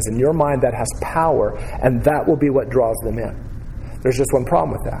point, because in your mind that has power, and that will be what draws them in. There's just one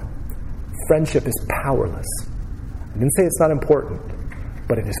problem with that. Friendship is powerless. I didn't say it's not important,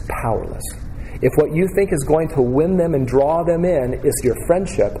 but it is powerless. If what you think is going to win them and draw them in is your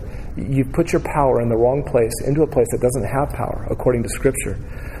friendship, you put your power in the wrong place, into a place that doesn't have power, according to Scripture.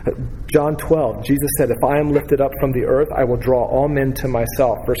 John 12, Jesus said, "If I am lifted up from the earth, I will draw all men to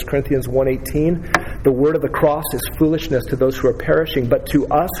myself." 1 Corinthians 1:18, "The word of the cross is foolishness to those who are perishing, but to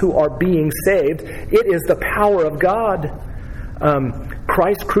us who are being saved, it is the power of God."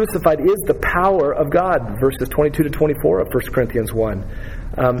 Christ crucified is the power of God, verses 22 to 24 of 1 Corinthians 1.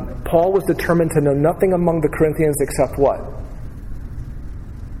 Paul was determined to know nothing among the Corinthians except what?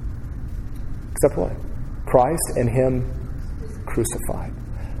 Except what? Christ and Him crucified.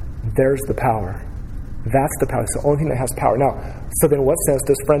 There's the power. That's the power. It's the only thing that has power. Now, so then in what sense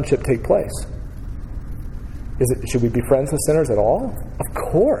does friendship take place? Should we be friends with sinners at all?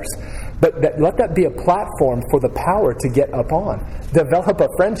 Of course. But let that be a platform for the power to get up on. Develop a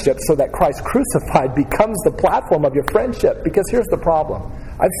friendship so that Christ crucified becomes the platform of your friendship. Because here's the problem.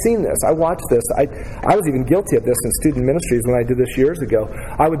 I've seen this. I watched this. I was even guilty of this in student ministries when I did this years ago.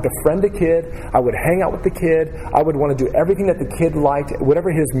 I would befriend a kid. I would hang out with the kid. I would want to do everything that the kid liked.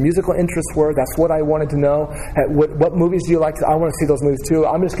 Whatever his musical interests were, that's what I wanted to know. What movies do you like? I want to see those movies too.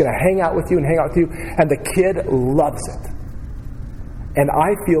 I'm just going to hang out with you and hang out with you. And the kid loves it. And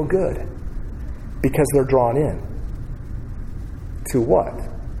I feel good because they're drawn in. To what?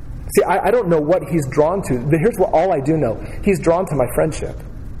 See, I don't know what he's drawn to. Here's what all I do know. He's drawn to my friendship.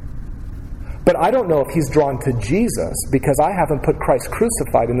 But I don't know if he's drawn to Jesus because I haven't put Christ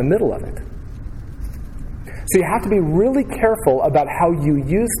crucified in the middle of it. So you have to be really careful about how you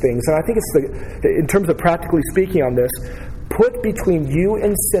use things. And I think it's in terms of practically speaking on this, put between you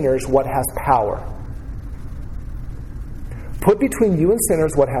and sinners what has power. Put between you and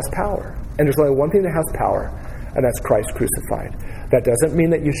sinners what has power. And there's only one thing that has power, and that's Christ crucified. That doesn't mean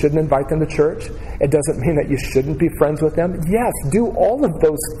that you shouldn't invite them to church. It doesn't mean that you shouldn't be friends with them. Yes, do all of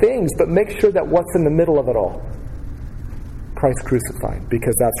those things, but make sure that what's in the middle of it all? Christ crucified,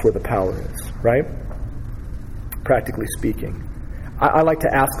 because that's where the power is, right? Practically speaking. I like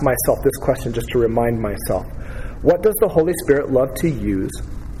to ask myself this question just to remind myself. What does the Holy Spirit love to use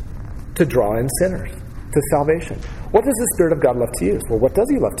to draw in sinners to salvation? What does the Spirit of God love to use? Well, what does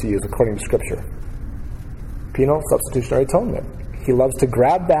He love to use according to Scripture? Penal substitutionary atonement. He loves to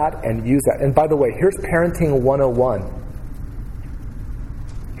grab that and use that. And by the way, here's Parenting 101.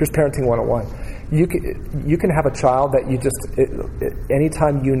 Here's Parenting 101. You can have a child that you just,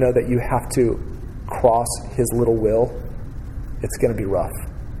 anytime you know that you have to cross his little will, it's going to be rough.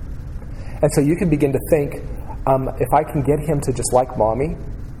 And so you can begin to think, if I can get him to just like mommy,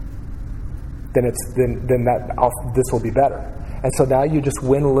 then this will be better. And so now you just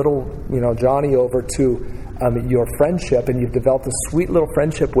win little, Johnny over to your friendship, and you've developed a sweet little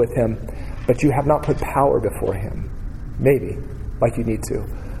friendship with him, but you have not put power before him. Maybe, like you need to.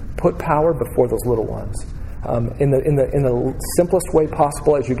 Put power before those little ones. In the simplest way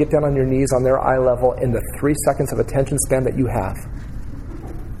possible, as you get down on your knees on their eye level, in the 3 seconds of attention span that you have.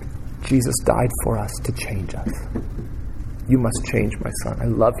 Jesus died for us to change us. You must change, my son. I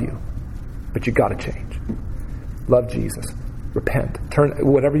love you, but you got to change. Love Jesus. Repent. Turn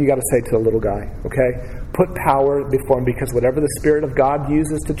whatever you got to say to a little guy, okay? Put power before him, because whatever the Spirit of God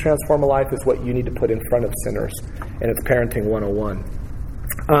uses to transform a life is what you need to put in front of sinners. And it's Parenting 101.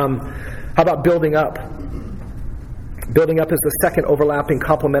 How about building up? Building up is the second overlapping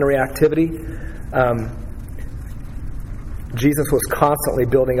complementary activity. Jesus was constantly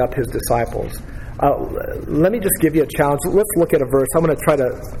building up his disciples. Let me just give you a challenge. Let's look at a verse. I'm going to try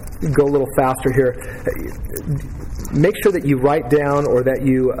to go a little faster here. Make sure that you write down, or that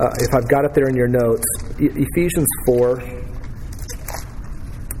you, if I've got it there in your notes, Ephesians 4,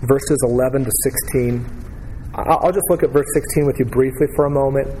 verses 11 to 16. I'll just look at verse 16 with you briefly for a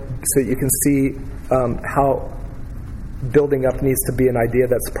moment, so you can see how building up needs to be an idea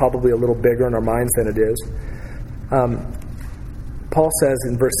that's probably a little bigger in our minds than it is. Paul says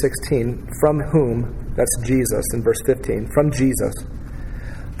in verse 16, from whom, that's Jesus in verse 15, from Jesus,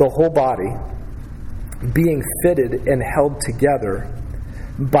 the whole body, being fitted and held together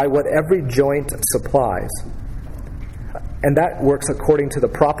by what every joint supplies, and that works according to the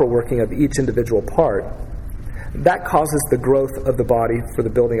proper working of each individual part, that causes the growth of the body for the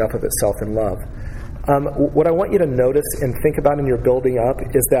building up of itself in love. What I want you to notice and think about in your building up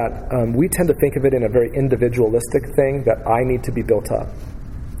is that we tend to think of it in a very individualistic thing, that I need to be built up.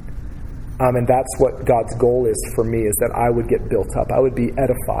 And that's what God's goal is for me, is that I would get built up. I would be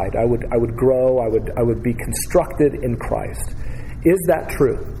edified. I would grow. I would be constructed in Christ. Is that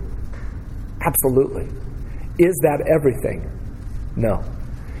true? Absolutely. Is that everything? No.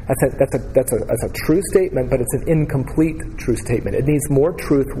 That's a true statement, but it's an incomplete true statement. It needs more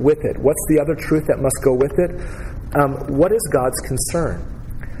truth with it. What's the other truth that must go with it? What is God's concern?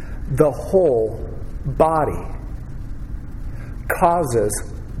 The whole body causes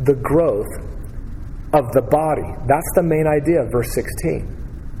the growth of the body. That's the main idea of verse 16.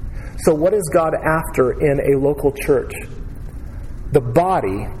 So what is God after in a local church? The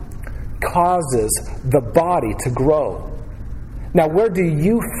body causes the body to grow. Now, where do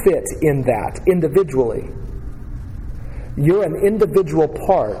you fit in that individually? You're an individual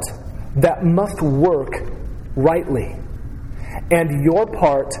part that must work rightly. And your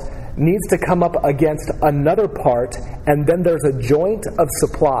part needs to come up against another part, and then there's a joint of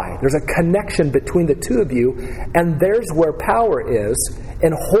supply. There's a connection between the two of you, and there's where power is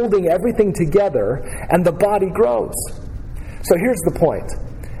in holding everything together, and the body grows. So here's the point.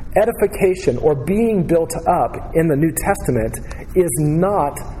 Edification, or being built up in the New Testament, is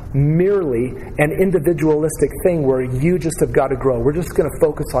not merely an individualistic thing where you just have got to grow. We're just going to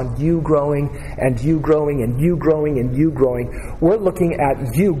focus on you growing and you growing and you growing and you growing. We're looking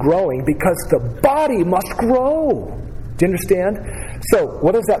at you growing because the body must grow. Do you understand? So,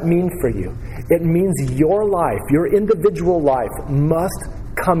 what does that mean for you? It means your life, your individual life, must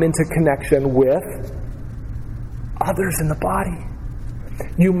come into connection with others in the body.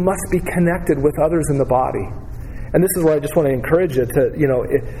 You must be connected with others in the body. And this is where I just want to encourage you to,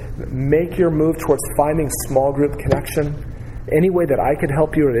 make your move towards finding small group connection. Any way that I could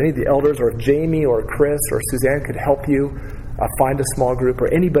help you, or any of the elders, or Jamie or Chris or Suzanne could help you find a small group,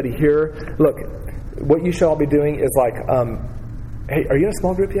 or anybody here. Look, what you should all be doing is like, hey, are you in a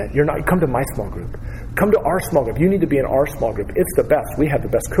small group yet? You're not. Come to my small group. Come to our small group. You need to be in our small group. It's the best. We have the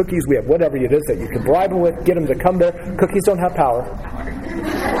best cookies. We have whatever it is that you can bribe them with. Get them to come there. Cookies don't have power.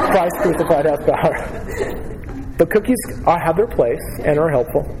 Christ crucified has power. But cookies have their place and are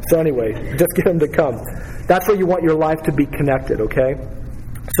helpful. So anyway, just get them to come. That's where you want your life to be connected, okay?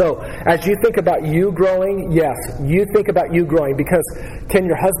 So, as you think about you growing, yes, you think about you growing, because can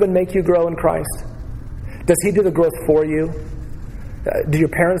your husband make you grow in Christ? Does he do the growth for you? Do your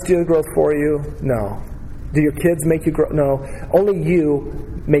parents do the growth for you? No. Do your kids make you grow? No. Only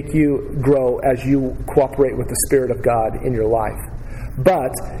you make you grow as you cooperate with the Spirit of God in your life.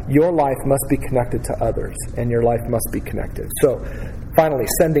 But your life must be connected to others, and your life must be connected. So, finally,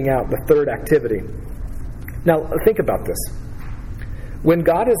 sending out, the third activity. Now, think about this. When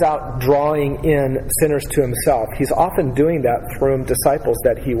God is out drawing in sinners to himself, he's often doing that through disciples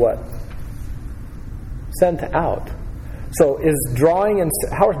that he what? Sent out. So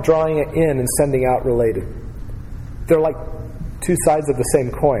how is drawing it in and sending out related? They're like two sides of the same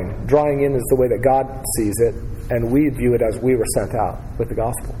coin. Drawing in is the way that God sees it, and we view it as we were sent out with the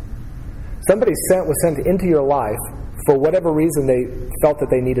gospel. Somebody was sent into your life for whatever reason they felt that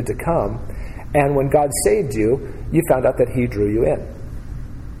they needed to come, and when God saved you, you found out that he drew you in.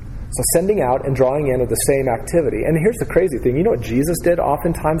 So sending out and drawing in are the same activity. And here's the crazy thing. You know what Jesus did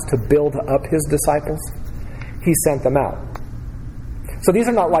oftentimes to build up his disciples? He sent them out. So these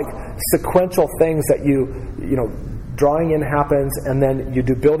are not like sequential things that drawing in happens and then you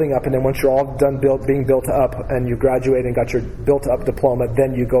do building up, and then once you're all done being built up and you graduate and got your built up diploma,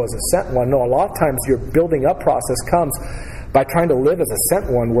 then you go as a sent one. No, a lot of times your building up process comes by trying to live as a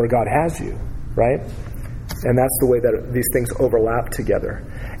sent one where God has you, right? And that's the way that these things overlap together.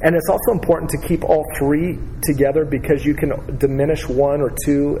 And it's also important to keep all three together, because you can diminish one or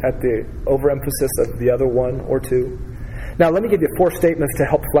two at the overemphasis of the other one or two. Now, let me give you 4 statements to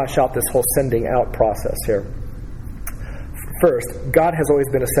help flesh out this whole sending out process here. First, God has always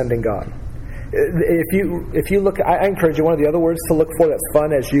been a sending God. If you look, I encourage you, one of the other words to look for that's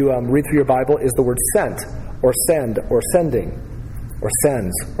fun as you read through your Bible is the word sent, or send, or sending, or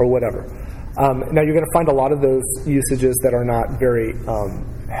sends, or whatever. Now, you're going to find a lot of those usages that are not very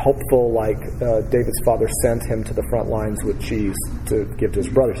helpful, like David's father sent him to the front lines with cheese to give to his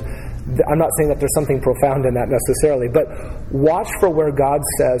brothers. I'm not saying that there's something profound in that necessarily, but watch for where God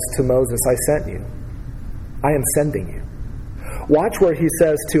says to Moses, I sent you. I am sending you. Watch where he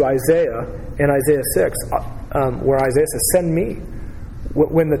says to Isaiah in Isaiah 6, where Isaiah says, send me.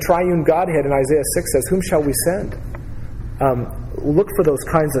 When the triune Godhead in Isaiah 6 says, whom shall we send? Look for those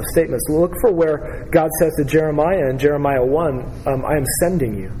kinds of statements. Look for where God says to Jeremiah in Jeremiah 1, I am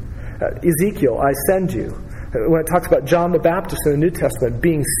sending you. Ezekiel, I send you. When it talks about John the Baptist in the New Testament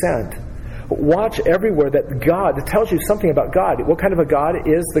being sent, watch everywhere that God, it tells you something about God. What kind of a God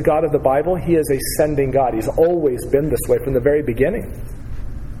is the God of the Bible? He is a sending God. He's always been this way from the very beginning.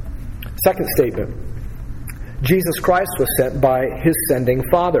 Second statement. Jesus Christ was sent by his sending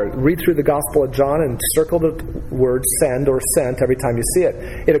Father. Read through the Gospel of John and circle the word send or sent every time you see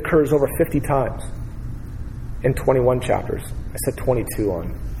it. It occurs over 50 times in 21 chapters. I said 22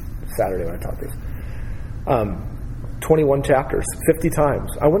 on Saturday when I taught this. 21 chapters, 50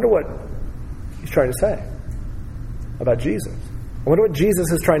 times. I wonder what he's trying to say about Jesus. I wonder what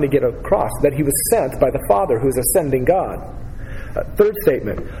Jesus is trying to get across, that he was sent by the Father, who is a sending God. Third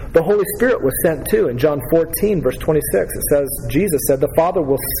statement, the Holy Spirit was sent too. In John 14, verse 26, it says, Jesus said, the Father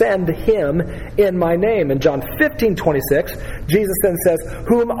will send him in my name. In John 15, 26, Jesus then says,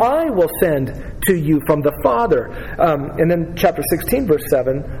 whom I will send to you from the Father. And then chapter 16, verse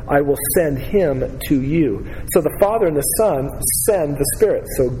 7, I will send him to you. So the Father and the Son send the Spirit.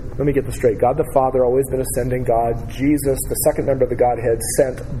 So let me get this straight. God the Father, always been a sending God. Jesus, the second member of the Godhead,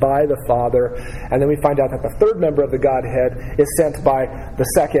 sent by the Father. And then we find out that the third member of the Godhead is sent by the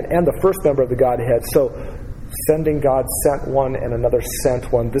second and the first member of the Godhead. So sending God, sent one, and another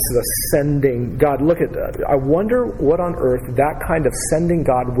sent one. This is a sending God. Look at that. I wonder what on earth that kind of sending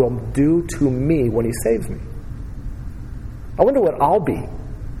God will do to me when he saves me. I wonder what I'll be.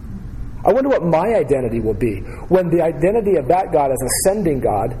 I wonder what my identity will be when the identity of that God as a sending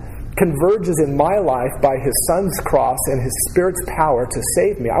God converges in my life by his Son's cross and his Spirit's power to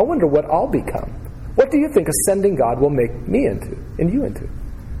save me. I wonder what I'll become. What do you think a sending God will make me into and you into?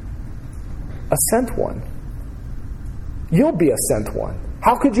 A sent one. You'll be a sent one.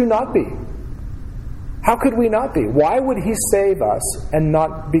 How could you not be? How could we not be? Why would he save us and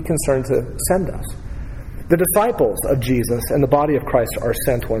not be concerned to send us? The disciples of Jesus and the body of Christ are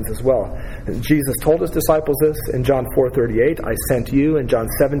sent ones as well. Jesus told his disciples this in John 4:38, I sent you. In John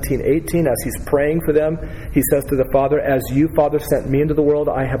 17:18, as he's praying for them, he says to the Father, as you, Father, sent me into the world,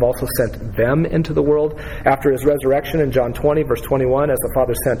 I have also sent them into the world. After his resurrection in John 20, verse 21, as the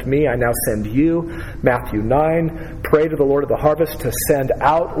Father sent me, I now send you. Matthew 9, pray to the Lord of the harvest to send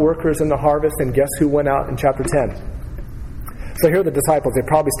out workers in the harvest. And guess who went out in chapter 10? So here are the disciples. They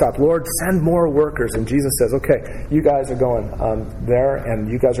probably stopped. Lord, send more workers. And Jesus says, okay, you guys are going there,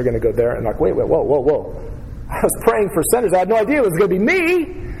 and you guys are going to go there. And like, wait, whoa. I was praying for senders. I had no idea it was going to be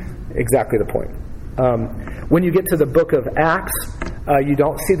me. Exactly the point. When you get to the book of Acts, you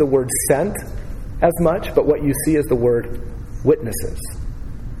don't see the word sent as much, but what you see is the word witnesses.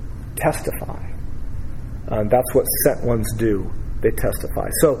 Testify. That's what sent ones do. They testify.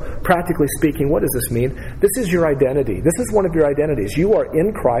 So, practically speaking, what does this mean? This is your identity. This is one of your identities. You are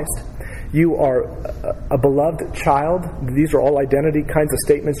in Christ. You are a beloved child. These are all identity kinds of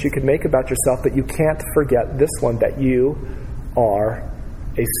statements you can make about yourself, but you can't forget this one, that you are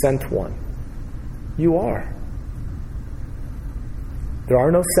a sent one. You are. There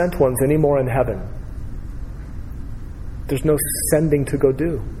are no sent ones anymore in heaven. There's no sending to go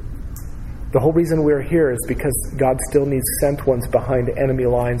do. The whole reason we're here is because God still needs sent ones behind enemy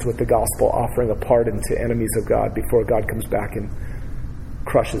lines with the gospel, offering a pardon to enemies of God before God comes back and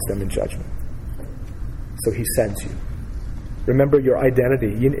crushes them in judgment. So he sends you. Remember your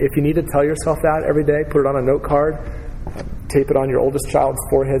identity. If you need to tell yourself that every day, put it on a note card, tape it on your oldest child's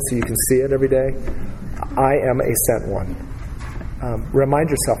forehead so you can see it every day. I am a sent one. Remind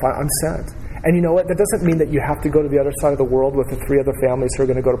yourself, I'm sent. And you know what? That doesn't mean that you have to go to the other side of the world with the 3 other families who are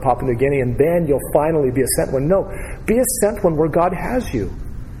going to go to Papua New Guinea and then you'll finally be a sent one. No, be a sent one where God has you.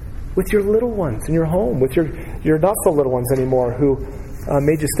 With your little ones in your home, with your not so little ones anymore who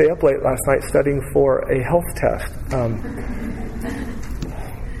made you stay up late last night studying for a health test.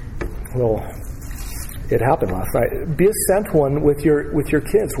 Well, it happened last night. Be a sent one with your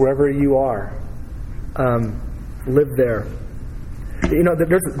kids wherever you are. Live there. You know,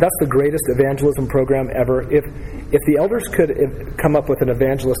 that's the greatest evangelism program ever. If the elders could come up with an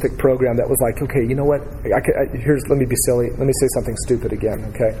evangelistic program that was like, okay, you know what? Let me be silly. Let me say something stupid again,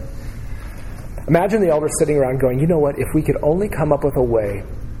 okay? Imagine the elders sitting around going, you know what? If we could only come up with a way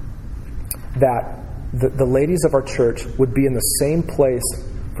that the ladies of our church would be in the same place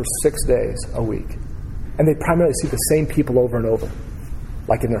for 6 days a week. And they'd primarily see the same people over and over,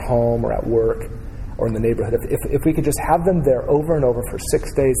 like in their home or at work or in the neighborhood. If we could just have them there over and over for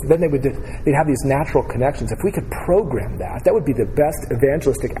 6 days, then they'd have these natural connections. If we could program that would be the best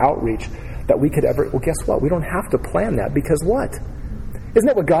evangelistic outreach that we could ever. Well, guess what? We don't have to plan that, because what? Isn't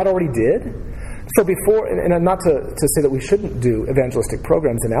that what God already did? So before, and not to say that we shouldn't do evangelistic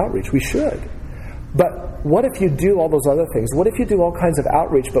programs and outreach, we should. But what if you do all those other things? What if you do all kinds of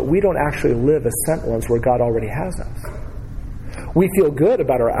outreach, but we don't actually live as sent ones where God already has us? We feel good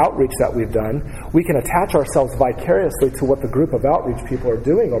about our outreach that we've done. We can attach ourselves vicariously to what the group of outreach people are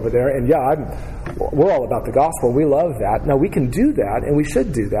doing over there. And we're all about the gospel. We love that. Now, we can do that, and we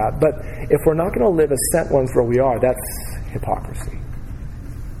should do that. But if we're not going to live as sent ones where we are, that's hypocrisy.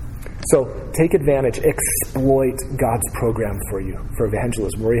 So take advantage, exploit God's program for you, for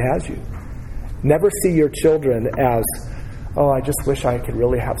evangelism, where he has you. Never see your children as, I just wish I could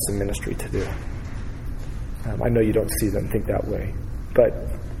really have some ministry to do. I know you don't see them think that way. But,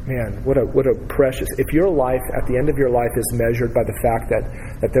 man, what a precious... If your life, at the end of your life, is measured by the fact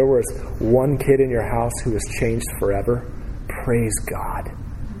that there was one kid in your house who was changed forever, praise God.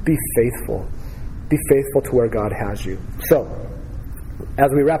 Be faithful. Be faithful to where God has you. So,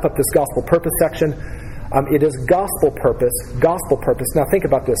 as we wrap up this gospel purpose section, it is gospel purpose. Gospel purpose. Now think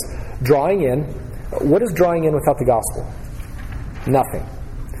about this. Drawing in. What is drawing in without the gospel? Nothing.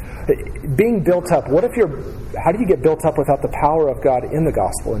 Being built up. How do you get built up without the power of God in the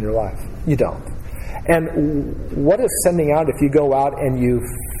gospel in your life? You don't. And what is sending out if you go out and you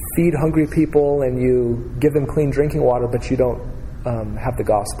feed hungry people and you give them clean drinking water, but you don't have the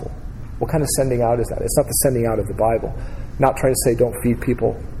gospel? What kind of sending out is that? It's not the sending out of the Bible. Not trying to say don't feed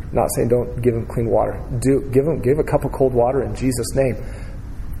people. Not saying don't give them clean water. Give a cup of cold water in Jesus' name.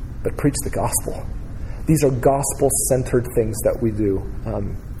 But preach the gospel. These are gospel-centered things that we do.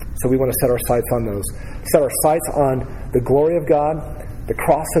 So we want to set our sights on those. Set our sights on the glory of God, the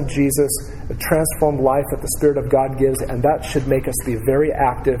cross of Jesus, the transformed life that the Spirit of God gives, and that should make us be very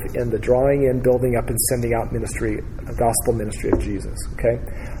active in the drawing in, building up, and sending out ministry, the gospel ministry of Jesus. Okay?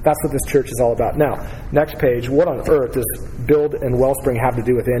 That's what this church is all about. Now, next page, what on earth does Build and Wellspring have to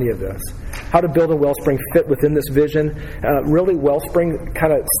do with any of this? How to build a Wellspring fit within this vision? Really, Wellspring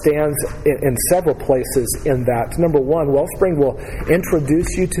kind of stands in several places in that. Number one, Wellspring will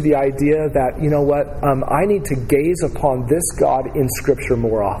introduce you to the idea that, you know what, I need to gaze upon this God in Scripture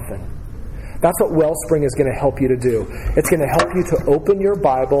more often. That's what Wellspring is going to help you to do. It's going to help you to open your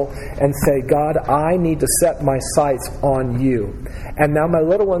Bible and say, God, I need to set my sights on you. And now my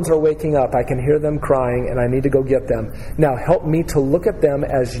little ones are waking up. I can hear them crying, and I need to go get them. Now help me to look at them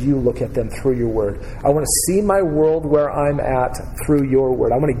as you look at them through your Word. I want to see my world where I'm at through your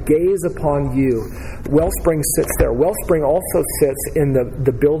Word. I want to gaze upon you. Wellspring sits there. Wellspring also sits in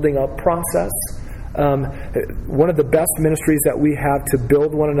the building up process. One of the best ministries that we have to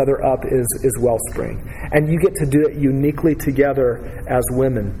build one another up is Wellspring. And you get to do it uniquely together as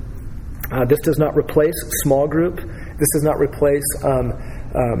women. This does not replace small group. This does not replace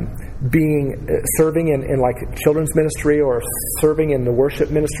serving in like children's ministry or serving in the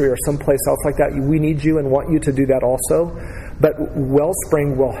worship ministry or someplace else like that. We need you and want you to do that also. But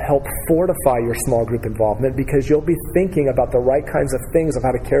Wellspring will help fortify your small group involvement because you'll be thinking about the right kinds of things of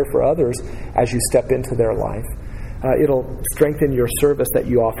how to care for others as you step into their life. It'll strengthen your service that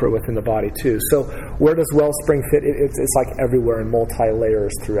you offer within the body too. So where does Wellspring fit? It's like everywhere in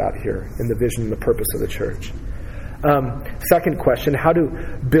multi-layers throughout here in the vision and the purpose of the church. Second question, how do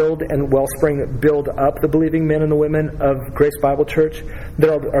Build and Wellspring build up the believing men and the women of Grace Bible Church?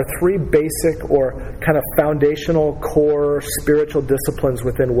 There are three basic or kind of foundational core spiritual disciplines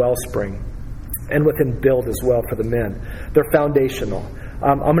within Wellspring and within Build as well for the men. They're foundational.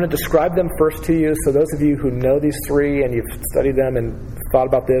 I'm going to describe them first to you. So those of you who know these three and you've studied them and thought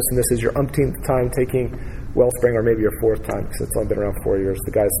about this, and this is your umpteenth time taking Wellspring, or maybe your fourth time because it's only been around 4 years.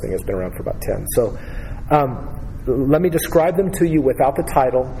 The guys thing has been around for about 10. So let me describe them to you without the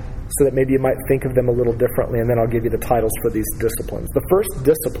title so that maybe you might think of them a little differently, and then I'll give you the titles for these disciplines. The first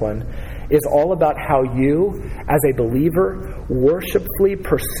discipline is all about how you, as a believer, worshipfully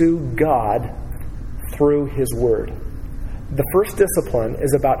pursue God through His Word. The first discipline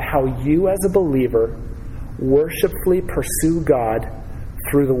is about how you, as a believer, worshipfully pursue God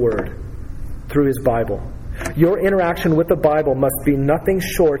through the Word, through His Bible. Your interaction with the Bible must be nothing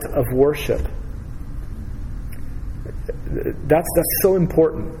short of worship. That's so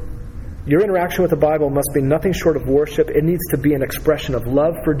important. Your interaction with the Bible must be nothing short of worship. It needs to be an expression of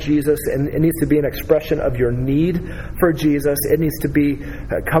love for Jesus, and it needs to be an expression of your need for Jesus. It needs to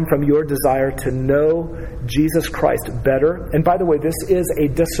come from your desire to know Jesus Christ better. And by the way, this is a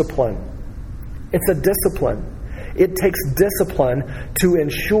discipline. It's a discipline. It takes discipline to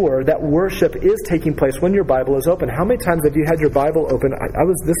ensure that worship is taking place when your Bible is open. How many times have you had your Bible open?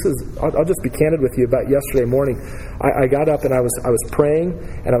 I'll just be candid with you about yesterday morning. I got up and I was praying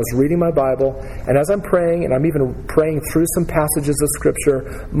and I was reading my Bible, and as I'm praying and I'm even praying through some passages of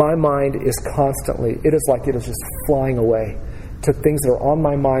Scripture, my mind is constantly, it is just flying away to things that are on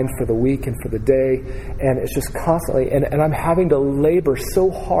my mind for the week and for the day, and it's just constantly, and I'm having to labor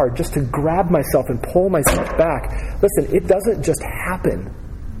so hard just to grab myself and pull myself back. Listen, it doesn't just happen.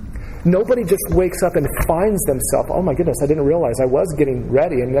 Nobody just wakes up and finds themselves, oh my goodness, I didn't realize I was getting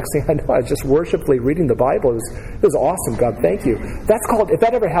ready, and next thing I know, I was just worshipfully reading the Bible. It was awesome, God, thank you. That's called, if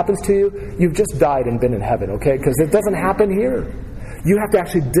that ever happens to you, you've just died and been in heaven, okay? Because it doesn't happen here. You have to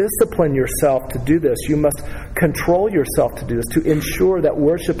actually discipline yourself to do this. You must control yourself to do this, to ensure that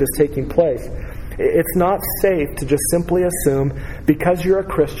worship is taking place. It's not safe to just simply assume because you're a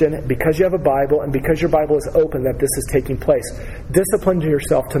Christian, because you have a Bible, and because your Bible is open that this is taking place. Discipline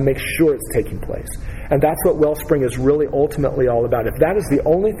yourself to make sure it's taking place. And that's what Wellspring is really ultimately all about. If that is the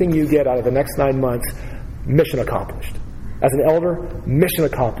only thing you get out of the next 9 months, mission accomplished. As an elder, mission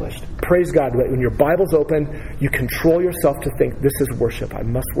accomplished. Praise God. When your Bible's open, you control yourself to think, this is worship. I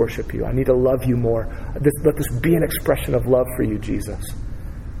must worship you. I need to love you more. Let this be an expression of love for you, Jesus.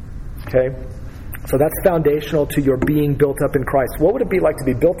 Okay? So that's foundational to your being built up in Christ. What would it be like to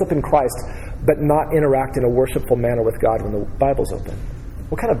be built up in Christ but not interact in a worshipful manner with God when the Bible's open?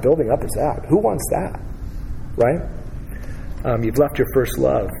 What kind of building up is that? Who wants that? Right? You've left your first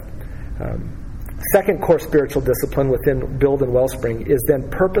love. Second core spiritual discipline within Build and Wellspring is then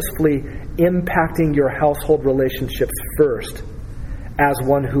purposefully impacting your household relationships first as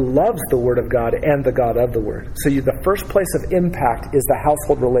one who loves the Word of God and the God of the Word. So the first place of impact is the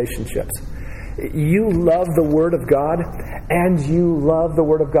household relationships. You love the Word of God, and you love the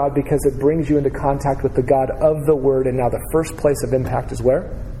Word of God because it brings you into contact with the God of the Word. And now the first place of impact is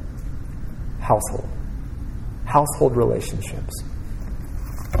where? Household. Household relationships.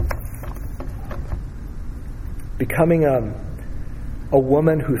 Becoming A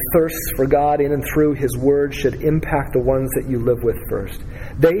woman who thirsts for God in and through His Word should impact the ones that you live with first.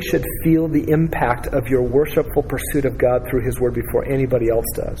 They should feel the impact of your worshipful pursuit of God through His Word before anybody else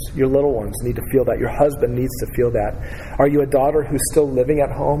does. Your little ones need to feel that. Your husband needs to feel that. Are you a daughter who's still living at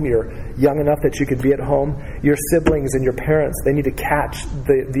home? You're young enough that you could be at home. Your siblings and your parents, they need to catch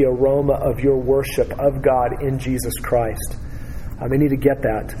the aroma of your worship of God in Jesus Christ. They need to get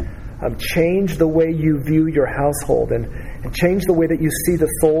that. Change the way you view your household and change the way that you see the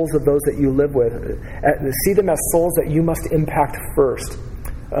souls of those that you live with. See them as souls that you must impact first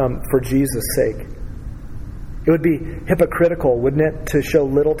for Jesus' sake. It would be hypocritical, wouldn't it, to show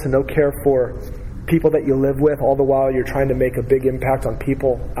little to no care for people that you live with, all the while you're trying to make a big impact on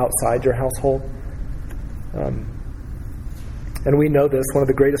people outside your household. And we know this. One of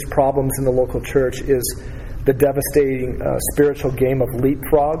the greatest problems in the local church is the devastating spiritual game of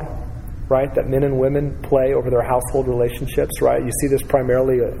leapfrog, right, that men and women play over their household relationships, right? You see this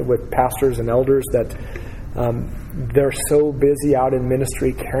primarily with pastors and elders, that they're so busy out in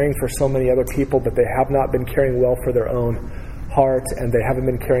ministry caring for so many other people, but they have not been caring well for their own heart, and they haven't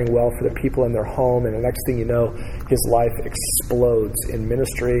been caring well for the people in their home, and the next thing you know, his life explodes in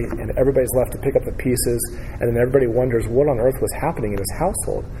ministry, and everybody's left to pick up the pieces, and then everybody wonders what on earth was happening in his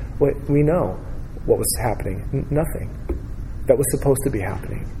household. Well, we know what was happening. Nothing that was supposed to be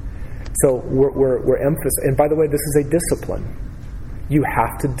happening. So we're emphasizing, and by the way, this is a discipline. You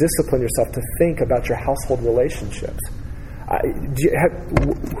have to discipline yourself to think about your household relationships. I've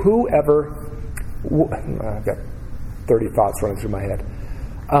got 30 thoughts running through my head.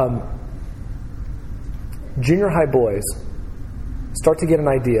 Junior high boys start to get an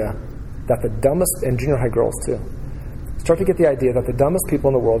idea that the dumbest, and junior high girls too, start to get the idea that the dumbest people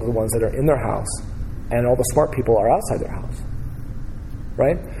in the world are the ones that are in their house, and all the smart people are outside their house.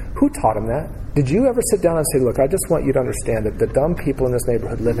 Right? Who taught them that? Did you ever sit down and say, look, I just want you to understand that the dumb people in this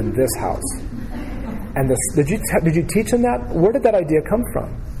neighborhood live in this house? And did you teach them that? Where did that idea come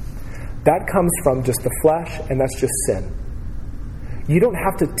from? That comes from just the flesh, and that's just sin. You don't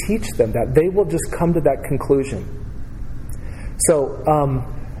have to teach them that. They will just come to that conclusion. So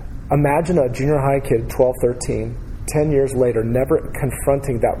imagine a junior high kid, 12, 13, 10 years later, never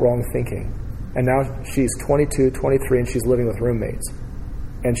confronting that wrong thinking. And now she's 22, 23, and she's living with roommates.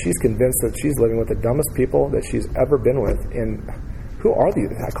 And she's convinced that she's living with the dumbest people that she's ever been with. And who are these?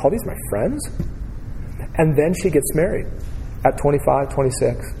 I call these my friends? And then she gets married at 25,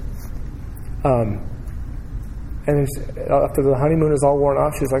 26. And after the honeymoon is all worn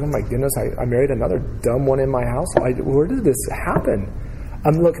off, she's like, oh my goodness, I married another dumb one in my house. Where did this happen?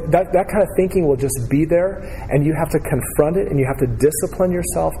 Look, that kind of thinking will just be there, and you have to confront it, and you have to discipline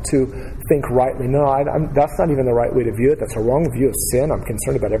yourself to think rightly. No, that's not even the right way to view it. That's a wrong view of sin. I'm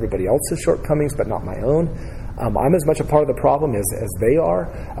concerned about everybody else's shortcomings, but not my own. I'm as much a part of the problem as they are.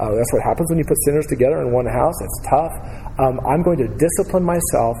 That's what happens when you put sinners together in one house. It's tough. I'm going to discipline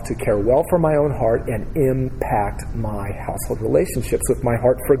myself to care well for my own heart and impact my household relationships with my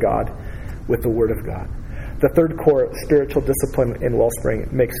heart for God, with the Word of God. The third core spiritual discipline in Wellspring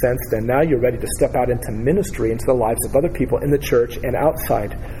makes sense. Then now you're ready to step out into ministry, into the lives of other people in the church and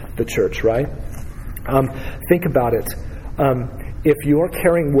outside the church, right? Think about it. If you're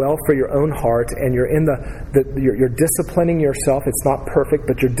caring well for your own heart and you're in you're disciplining yourself, it's not perfect,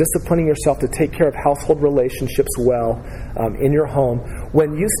 but you're disciplining yourself to take care of household relationships well in your home.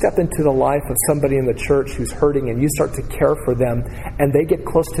 When you step into the life of somebody in the church who's hurting and you start to care for them and they get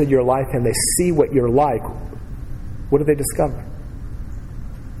close to your life and they see what you're like, what do they discover?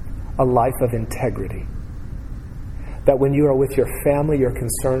 A life of integrity. That when you are with your family, you're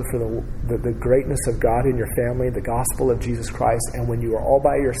concerned for the greatness of God in your family, the gospel of Jesus Christ, and when you are all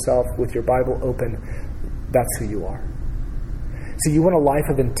by yourself with your Bible open, that's who you are. So you want a life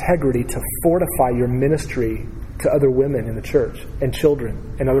of integrity to fortify your ministry to other women in the church and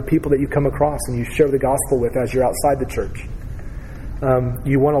children and other people that you come across and you share the gospel with as you're outside the church.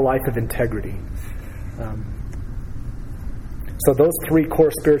 You want a life of integrity. So those three core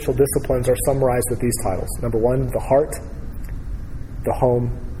spiritual disciplines are summarized with these titles. Number one, the heart, the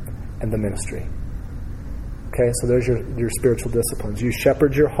home, and the ministry. Okay, so there's your spiritual disciplines. You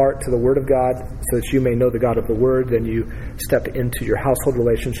shepherd your heart to the Word of God so that you may know the God of the Word. Then you step into your household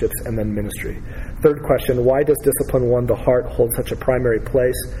relationships and then ministry. Third question, why does discipline 1, the heart, hold such a primary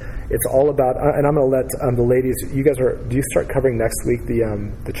place? It's all about, and I'm going to let the ladies, you guys do you start covering next week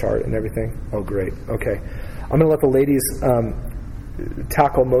the chart and everything? Oh, great. Okay. I'm going to let the ladies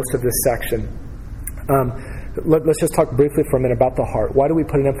tackle most of this section. Let's just talk briefly for a minute about the heart. Why do we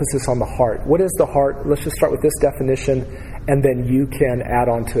put an emphasis on the heart? What is the heart? Let's just start with this definition, and then you can add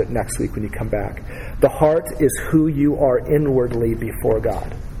on to it next week when you come back. The heart is who you are inwardly before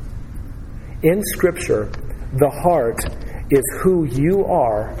God. In Scripture, the heart is who you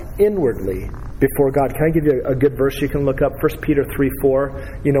are inwardly before God. Can I give you a good verse you can look up? 1 Peter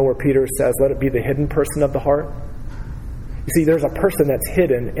 3:4. You know where Peter says, let it be the hidden person of the heart? You see, there's a person that's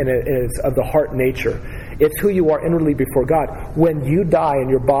hidden, and it is of the heart nature. It's who you are inwardly before God. When you die and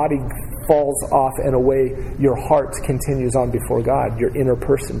your body falls off and away, your heart continues on before God, your inner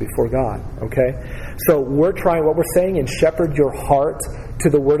person before God. Okay? So what we're saying in shepherd your heart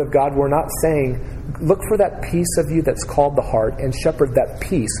to the Word of God, we're not saying look for that piece of you that's called the heart and shepherd that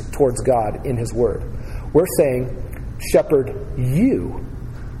piece towards God in His Word. We're saying shepherd you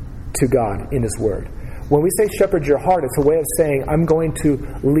to God in His Word. When we say shepherd your heart, it's a way of saying I'm going to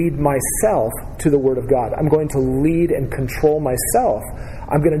lead myself to the Word of God. I'm going to lead and control myself.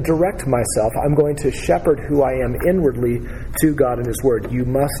 I'm going to direct myself. I'm going to shepherd who I am inwardly to God and His Word. You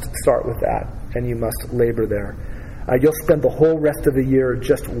must start with that, and you must labor there. You'll spend the whole rest of the year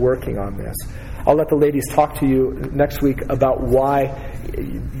just working on this. I'll let the ladies talk to you next week about why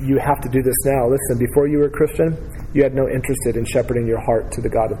you have to do this now. Listen, before you were a Christian, you had no interest in shepherding your heart to the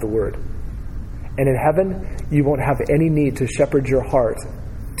God of the Word. And in heaven, you won't have any need to shepherd your heart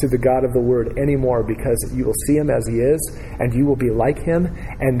to the God of the Word anymore, because you will see Him as He is, and you will be like Him,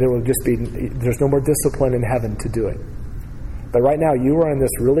 and there's no more discipline in heaven to do it. But right now, you are in this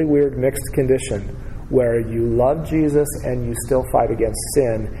really weird mixed condition where you love Jesus and you still fight against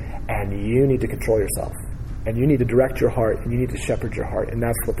sin, and you need to control yourself, and you need to direct your heart, and you need to shepherd your heart, and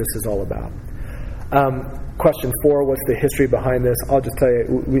that's what this is all about. Question 4, what's the history behind this? I'll just tell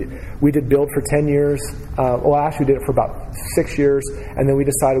you, we did Build for 10 years. Actually we did it for about 6 years, and then we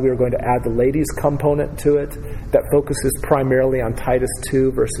decided we were going to add the ladies component to it that focuses primarily on Titus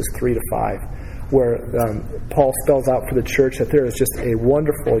 2, verses 3 to 5, where Paul spells out for the church that there is just a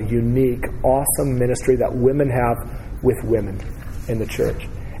wonderful, unique, awesome ministry that women have with women in the church.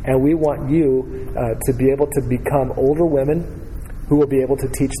 And we want you to be able to become older women who will be able to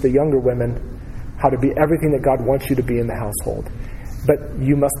teach the younger women how to be everything that God wants you to be in the household. But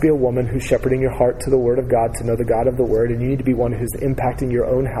you must be a woman who's shepherding your heart to the Word of God, to know the God of the Word, and you need to be one who's impacting your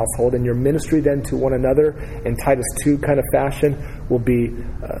own household. And your ministry then to one another in Titus 2 kind of fashion will be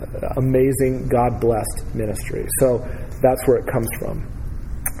amazing, God-blessed ministry. So that's where it comes from.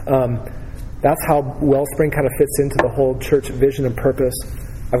 That's how Wellspring kind of fits into the whole church vision and purpose.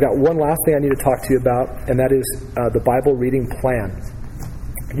 I've got one last thing I need to talk to you about, and that is the Bible reading plan.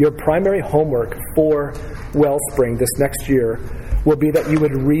 Your primary homework for Wellspring this next year will be that you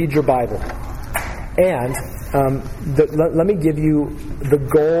would read your Bible. And let me give you the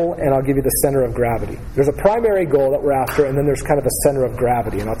goal, and I'll give you the center of gravity. There's a primary goal that we're after, and then there's kind of a center of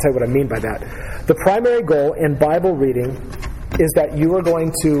gravity, and I'll tell you what I mean by that. The primary goal in Bible reading is that you are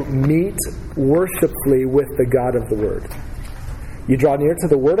going to meet worshipfully with the God of the Word. You draw near to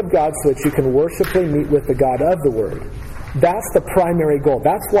the Word of God so that you can worshipfully meet with the God of the Word. That's the primary goal.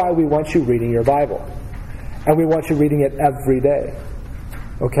 That's why we want you reading your Bible. And we want you reading it every day.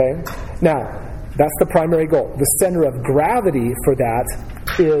 Okay? Now, that's the primary goal. The center of gravity for that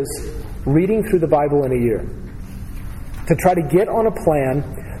is reading through the Bible in a year. To try to get on a plan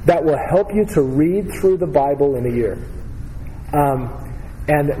that will help you to read through the Bible in a year.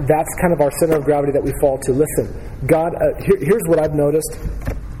 And that's kind of our center of gravity that we fall to. Listen, God, here's what I've noticed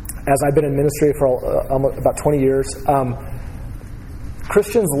as I've been in ministry for about 20 years.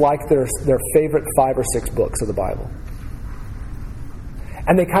 Christians like their favorite 5 or 6 books of the Bible.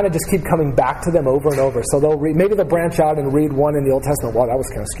 And they kind of just keep coming back to them over and over. So maybe they'll branch out and read one in the Old Testament. Wow, that was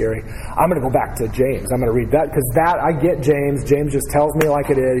kind of scary. I'm going to go back to James. I'm going to read that, because I get James. James just tells me like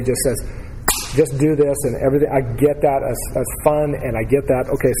it is. He just says, just do this and everything. I get that as fun, and I get that.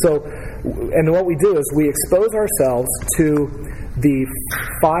 Okay, so, and what we do is we expose ourselves to the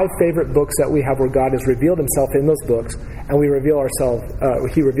 5 favorite books that we have where God has revealed Himself in those books, and we reveal ourselves.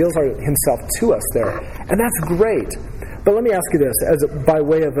 He reveals Himself to us there, and that's great. But let me ask you this, by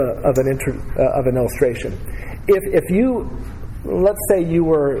way of an illustration: if you, let's say you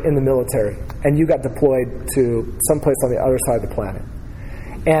were in the military and you got deployed to someplace on the other side of the planet,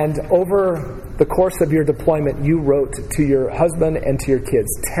 and over the course of your deployment, you wrote to your husband and to your kids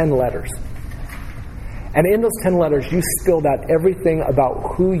 10 letters. And in those 10 letters, you spilled out everything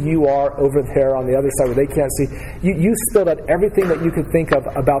about who you are over there on the other side where they can't see. You spilled out everything that you could think of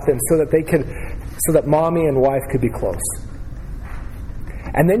about them so that mommy and wife could be close.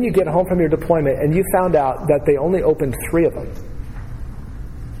 And then you get home from your deployment and you found out that they only opened 3 of them.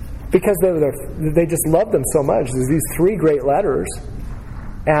 Because they just loved them so much. There's these 3 great letters.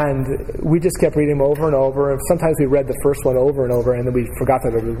 And we just kept reading them over and over. And sometimes we read the first one over and over, and then we forgot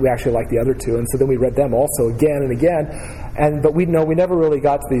that we actually liked the other two. And so then we read them also again and again. But we never really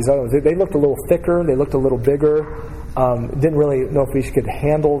got to these other ones. They looked a little thicker. They looked a little bigger. Didn't really know if we could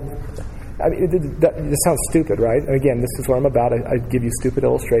handle. I mean, it sounds stupid, right? And again, this is what I'm about. I give you stupid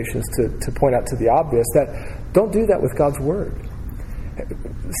illustrations to point out to the obvious that don't do that with God's Word.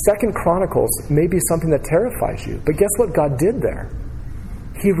 2 Chronicles may be something that terrifies you, but guess what God did there?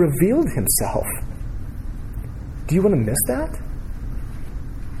 He revealed himself. Do you want to miss that?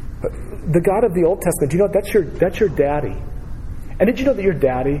 The God of the Old Testament, do you know that's your daddy? And did you know that your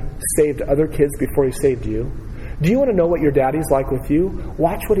daddy saved other kids before he saved you? Do you want to know what your daddy's like with you?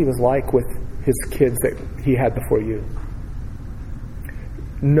 Watch what he was like with his kids that he had before you.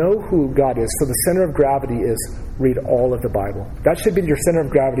 Know who God is. So the center of gravity is read all of the Bible. That should be your center of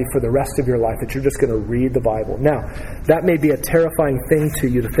gravity for the rest of your life, that you're just going to read the Bible. Now, that may be a terrifying thing to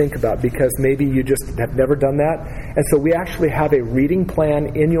you to think about because maybe you just have never done that. And so we actually have a reading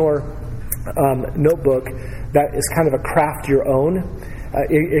plan in your notebook that is kind of a craft your own.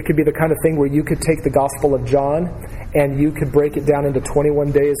 It could be the kind of thing where you could take the Gospel of John and you could break it down into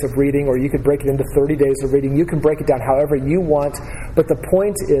 21 days of reading, or you could break it into 30 days of reading. You can break it down however you want. But the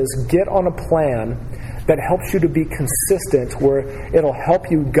point is, get on a plan that helps you to be consistent, where it'll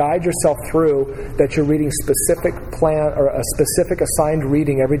help you guide yourself through that you're reading specific plan or a specific assigned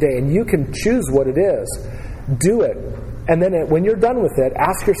reading every day. And you can choose what it is. Do it. And then when you're done with it,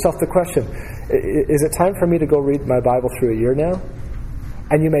 ask yourself the question, is it time for me to go read my Bible through a year now?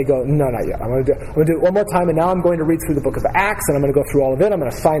 And you may go, no, not yet. I'm going to do it one more time, and now I'm going to read through the book of Acts, and I'm going to go through all of it. I'm going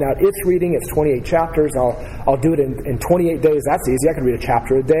to sign out its reading. It's 28 chapters. I'll do it in 28 days. That's easy. I can read a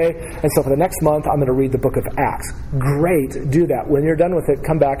chapter a day. And so for the next month, I'm going to read the book of Acts. Great. Do that. When you're done with it,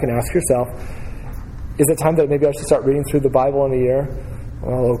 come back and ask yourself, is it time that maybe I should start reading through the Bible in a year?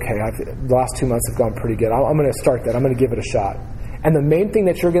 Well, okay. The last 2 months have gone pretty good. I'm going to start that. I'm going to give it a shot. And the main thing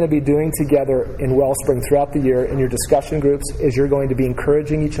that you're going to be doing together in Wellspring throughout the year in your discussion groups is you're going to be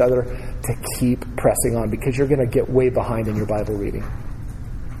encouraging each other to keep pressing on, because you're going to get way behind in your Bible reading.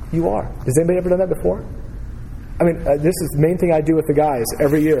 You are. Has anybody ever done that before? I mean, this is the main thing I do with the guys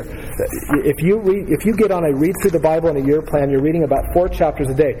every year. If you get on a read through the Bible in a year plan, you're reading about 4 chapters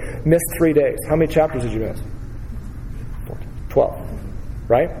a day. Miss 3 days. How many chapters did you miss? 12.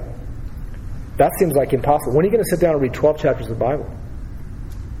 Right? That seems like impossible. When are you going to sit down and read 12 chapters of the Bible?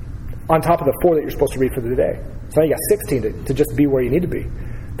 On top of the 4 that you're supposed to read for the day. So now you got 16 to just be where you need to be.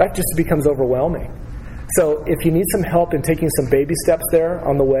 That just becomes overwhelming. So if you need some help in taking some baby steps there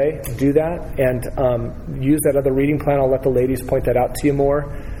on the way, do that. And use that other reading plan. I'll let the ladies point that out to you more.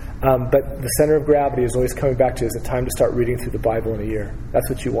 But the center of gravity is always coming back to, is it time to start reading through the Bible in a year? That's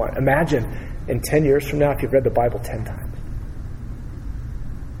what you want. Imagine in 10 years from now if you've read the Bible 10 times.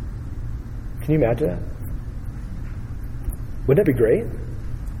 Can you imagine that? Wouldn't that be great?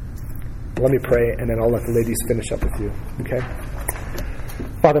 Let me pray, and then I'll let the ladies finish up with you. Okay?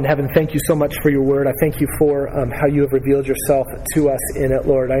 Father in heaven, thank you so much for your word. I thank you for how you have revealed yourself to us in it,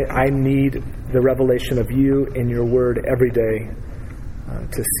 Lord. I need the revelation of you in your word every day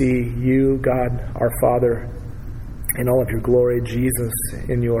to see you, God, our Father, in all of your glory, Jesus,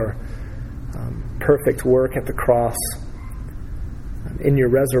 in your perfect work at the cross, in your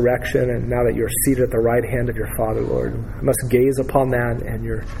resurrection, and now that you're seated at the right hand of your Father, Lord. I must gaze upon that and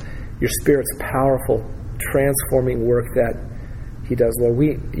your Spirit's powerful, transforming work that He does,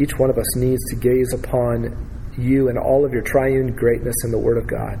 Lord. Each one of us needs to gaze upon you and all of your triune greatness in the Word of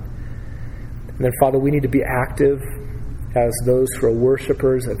God. And then, Father, we need to be active as those who are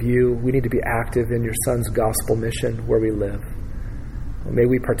worshipers of you. We need to be active in your Son's gospel mission where we live. May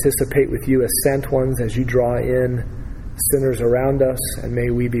we participate with you as sent ones as you draw in sinners around us, and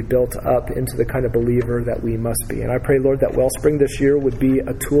may we be built up into the kind of believer that we must be. And I pray, Lord, that Wellspring this year would be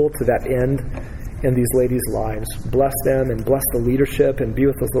a tool to that end in these ladies' lives. Bless them and bless the leadership, and be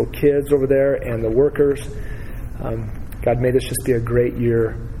with those little kids over there and the workers. God, may this just be a great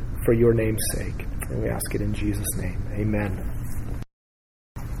year for your name's sake. And we ask it in Jesus' name. Amen.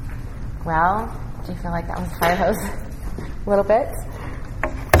 Well, do you feel like that was a fire hose? A little bit?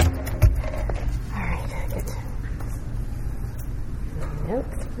 All right, good.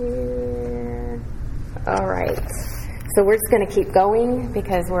 Notes here. All right. So we're just going to keep going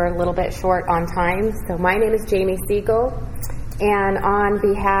because we're a little bit short on time. So my name is Jamie Siegel, and on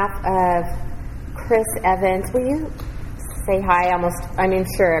behalf of Chris Evans, will you say hi? I mean,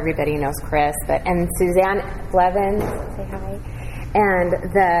 sure everybody knows Chris, and Suzanne Blevins, say hi. And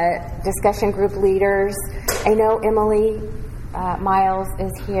the discussion group leaders. I know Emily Miles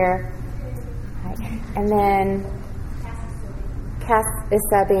is here. Hi. And then Cass is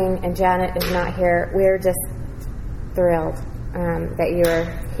subbing and Janet is not here. We're just thrilled that you're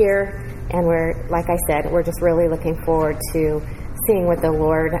here, and we're, like I said, we're just really looking forward to seeing what the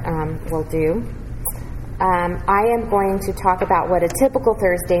Lord will do. I am going to talk about what a typical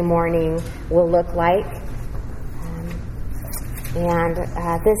Thursday morning will look like. And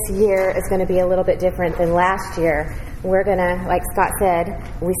this year is going to be a little bit different than last year. We're going to, like Scott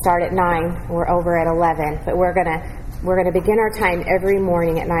said, we start at 9, we're over at 11, but we're going to begin our time every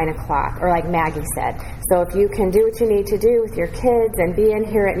morning at 9 o'clock, or like Maggie said. So if you can do what you need to do with your kids and be in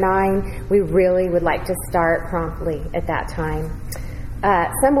here at 9, we really would like to start promptly at that time.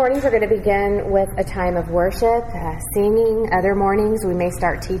 Some mornings are going to begin with a time of worship, singing. Other mornings we may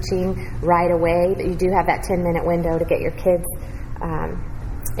start teaching right away, but you do have that 10-minute window to get your kids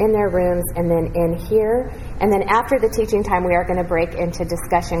in their rooms and then in here. And then after the teaching time, we are going to break into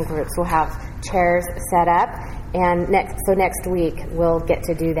discussion groups. We'll have chairs set up, and next week we'll get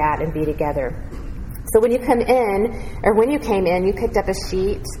to do that and be together. So when you come in, or when you came in, you picked up a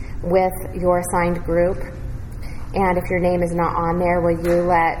sheet with your assigned group. And if your name is not on there, will you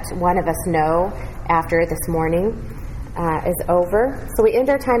let one of us know after this morning is over? So we end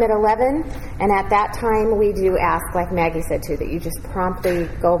our time at 11, and at that time we do ask, like Maggie said too, that you just promptly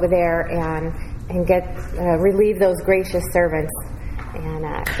go over there and get relieve those gracious servants and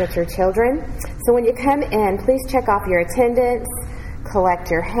get your children. So when you come in, please check off your attendance,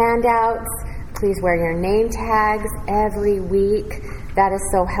 collect your handouts, please wear your name tags every week. That is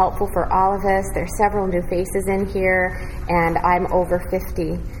so helpful for all of us. There's several new faces in here, and I'm over 50,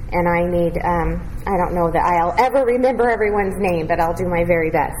 and I need, I don't know that I'll ever remember everyone's name, but I'll do my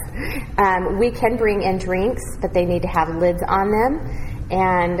very best. We can bring in drinks, but they need to have lids on them.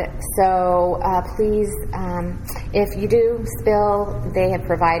 And so please, if you do spill, they have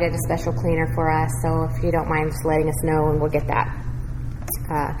provided a special cleaner for us, so if you don't mind just letting us know, and we'll get that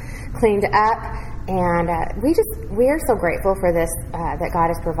cleaned up. And we are so grateful for this, that God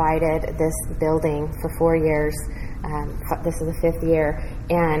has provided this building for 4 years. This is the 5th year,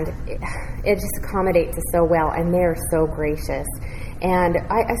 and it just accommodates us so well, and they're so gracious. And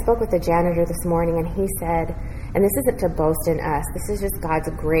I spoke with the janitor this morning, and he said, and this isn't to boast in us, this is just God's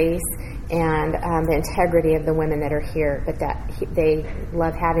grace and the integrity of the women that are here, but that they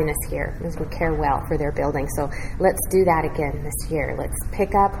love having us here because we care well for their building. So let's do that again this year. Let's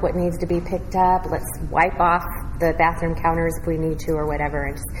pick up what needs to be picked up. Let's wipe off the bathroom counters if we need to or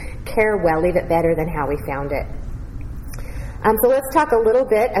whatever, and just care well, leave it better than how we found it. So let's talk a little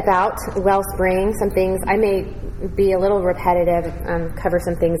bit about Wellspring. Some things, I may be a little repetitive, cover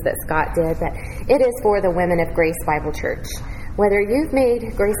some things that Scott did, but it is for the women of Grace Bible Church. Whether you've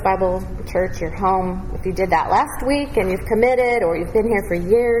made Grace Bible Church your home, if you did that last week and you've committed, or you've been here for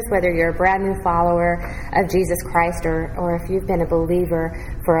years, whether you're a brand new follower of Jesus Christ or if you've been a believer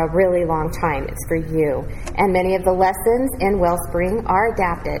for a really long time, it's for you. And many of the lessons in Wellspring are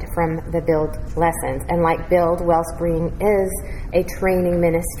adapted from the Build lessons. And like Build, Wellspring is a training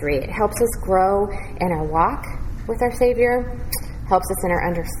ministry. It helps us grow in our walk with our Savior, helps us in our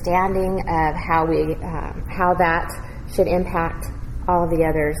understanding of how that should impact all the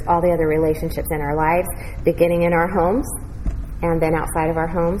other relationships in our lives, beginning in our homes and then outside of our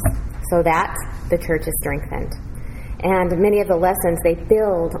homes, so that the church is strengthened. And many of the lessons, they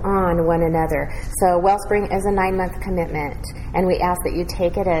build on one another. So Wellspring is a 9-month commitment, and we ask that you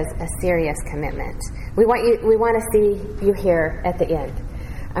take it as a serious commitment. We want to see you here at the end.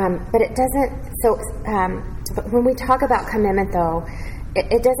 But it doesn't, but when we talk about commitment though,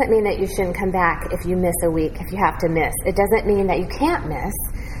 it doesn't mean that you shouldn't come back if you miss a week, if you have to miss. It doesn't mean that you can't miss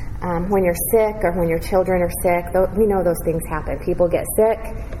when you're sick or when your children are sick. We know those things happen. People get sick.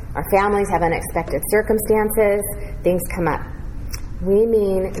 Our families have unexpected circumstances. Things come up. We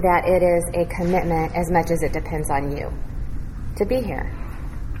mean that it is a commitment as much as it depends on you to be here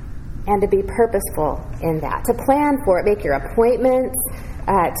and to be purposeful in that, to plan for it, make your appointments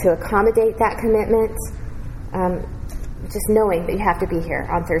to accommodate that commitment. Just knowing that you have to be here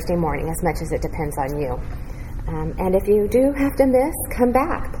on Thursday morning as much as it depends on you. And if you do have to miss, come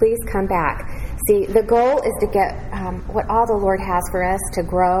back. Please come back. See, the goal is to get what all the Lord has for us, to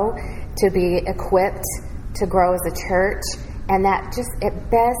grow, to be equipped, to grow as a church. And that just, it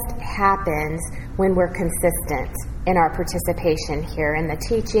best happens when we're consistent in our participation here, in the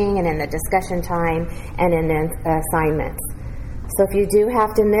teaching and in the discussion time and in the assignments. So if you do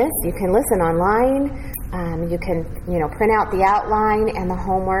have to miss, you can listen online. You can, print out the outline and the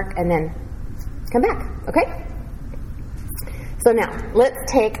homework and then come back, okay? So now, let's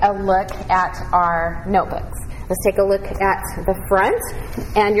take a look at our notebooks. Let's take a look at the front,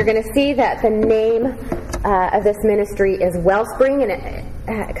 and you're going to see that the name of this ministry is Wellspring, and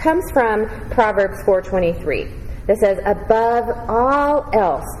it comes from Proverbs 4:23. That says, "Above all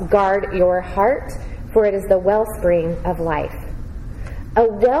else, guard your heart, for it is the wellspring of life." A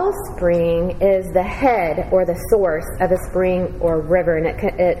wellspring is the head or the source of a spring or river, and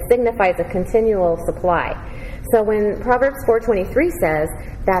it signifies a continual supply. So when Proverbs 4:23 says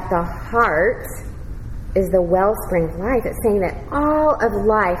that the heart is the wellspring of life, it's saying that all of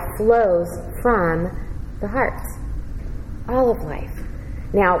life flows from the heart. All of life.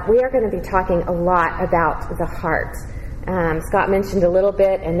 Now, we are going to be talking a lot about the heart. Scott mentioned a little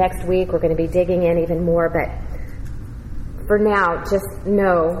bit, and next week we're going to be digging in even more, but for now, just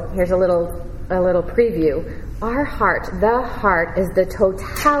know, here's a little preview. Our heart, the heart, is the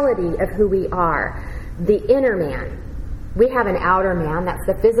totality of who we are, the inner man. We have an outer man, that's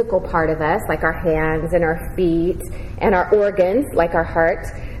the physical part of us, like our hands and our feet and our organs, like our heart.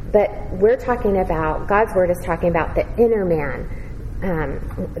 But we're talking about, God's Word is talking about the inner man,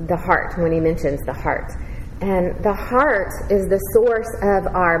 the heart, when he mentions the heart. And the heart is the source of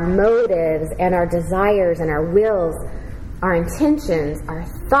our motives and our desires and our wills, our intentions, our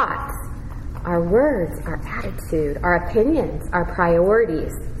thoughts, our words, our attitude, our opinions, our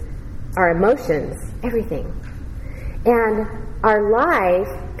priorities, our emotions, everything. And our life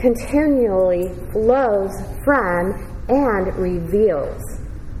continually flows from and reveals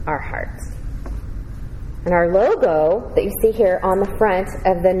our heart. And our logo that you see here on the front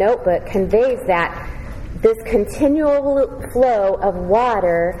of the notebook conveys that this continual flow of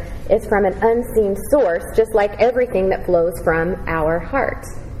water is from an unseen source, just like everything that flows from our heart.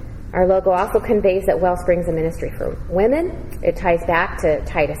 Our logo also conveys that Wellspring's a ministry for women. It ties back to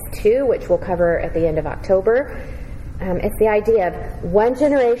Titus 2, which we'll cover at the end of October. It's the idea of one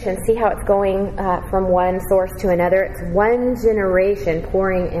generation. See how it's going from one source to another? It's one generation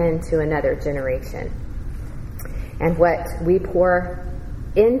pouring into another generation. And what we pour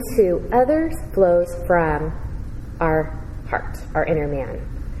into others flows from our heart, our inner man.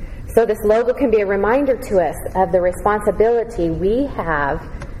 So this logo can be a reminder to us of the responsibility we have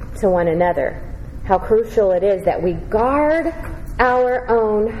to one another. How crucial it is that we guard our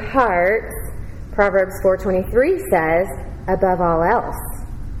own hearts. Proverbs 4:23 says, above all else.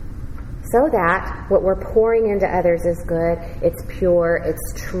 So that what we're pouring into others is good, it's pure,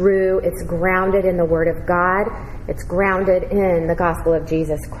 it's true, it's grounded in the Word of God, it's grounded in the gospel of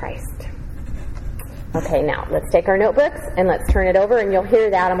Jesus Christ. Okay, now let's take our notebooks and let's turn it over, and you'll hear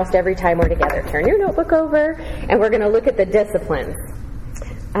that almost every time we're together. Turn your notebook over, and we're going to look at the disciplines.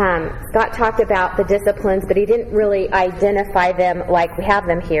 Scott talked about the disciplines, but he didn't really identify them like we have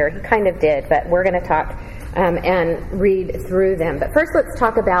them here. He kind of did, but we're going to talk and read through them. But first, let's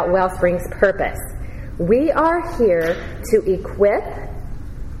talk about Wellspring's purpose. We are here to equip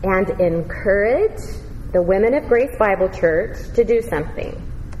and encourage the Women of Grace Bible Church to do something.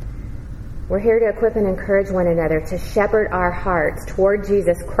 We're here to equip and encourage one another to shepherd our hearts toward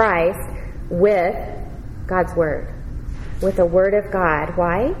Jesus Christ with God's Word, with the Word of God.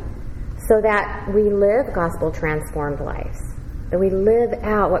 Why? So that we live gospel-transformed lives, that we live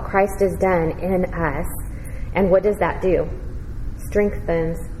out what Christ has done in us. And what does that do?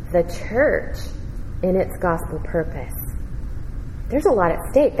 Strengthens the church in its gospel purpose. There's a lot at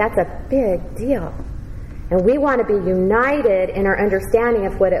stake. That's a big deal. And we want to be united in our understanding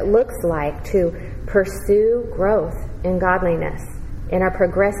of what it looks like to pursue growth in godliness, in our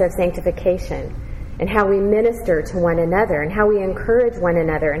progressive sanctification, and how we minister to one another, and how we encourage one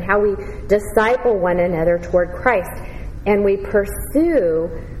another, and how we disciple one another toward Christ. And we pursue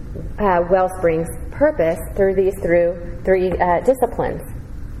Wellspring's purpose through these three disciplines.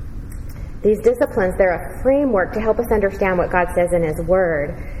 These disciplines, they're a framework to help us understand what God says in His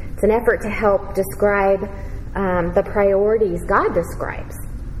Word. It's an effort to help describe the priorities God describes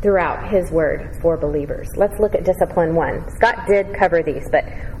throughout His Word for believers. Let's look at Discipline 1. Scott did cover these, but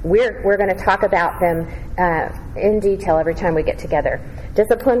we're going to talk about them in detail every time we get together.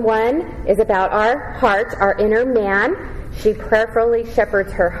 Discipline 1 is about our heart, our inner man. She prayerfully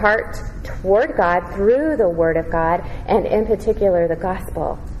shepherds her heart toward God through the Word of God, and in particular the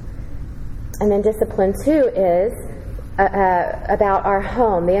gospel. And then Discipline 2 is about our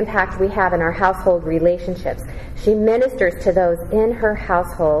home, the impact we have in our household relationships. She ministers to those in her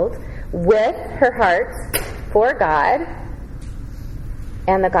household with her heart for God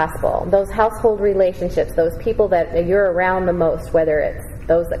and the gospel. Those household relationships, those people that you're around the most, whether it's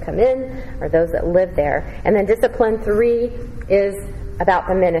those that come in or those that live there. And then Discipline 3 is about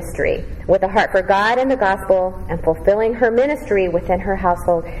the ministry. With a heart for God and the gospel and fulfilling her ministry within her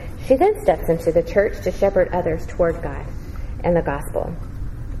household, she then steps into the church to shepherd others toward God and the gospel.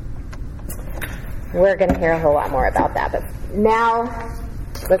 We're going to hear a whole lot more about that. But now,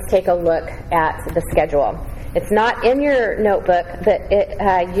 let's take a look at the schedule. It's not in your notebook, but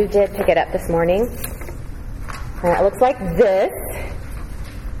you did pick it up this morning. It looks like this.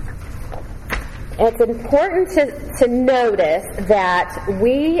 It's important to notice that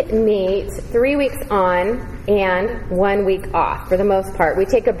we meet 3 weeks on and 1 week off for the most part. We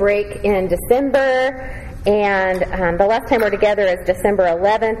take a break in December, and the last time we're together is December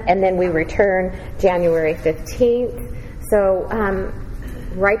 11th, and then we return January 15th. So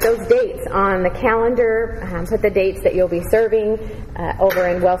write those dates on the calendar. Put the dates that you'll be serving over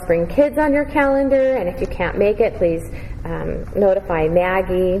in Wellspring Kids on your calendar, and if you can't make it, please notify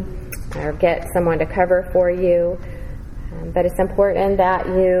Maggie or get someone to cover for you. But it's important that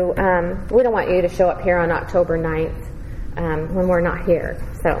you, we don't want you to show up here on October 9th when we're not here.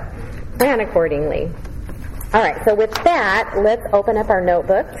 So plan accordingly. All right, so with that, let's open up our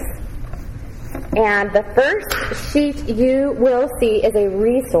notebooks. And the first sheet you will see is a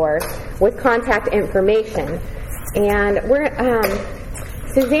resource with contact information. And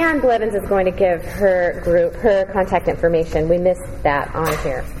Suzanne Blevins is going to give her group her contact information. We missed that on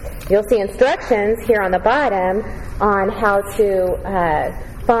here. You'll see instructions here on the bottom on how to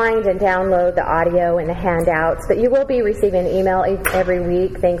find and download the audio and the handouts. But you will be receiving an email every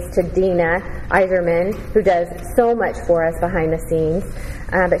week thanks to Dina Eiserman, who does so much for us behind the scenes.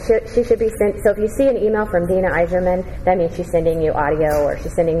 But she should be sent. So if you see an email from Dina Eiserman, that means she's sending you audio, or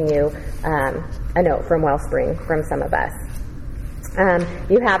she's sending you a note from Wellspring from some of us.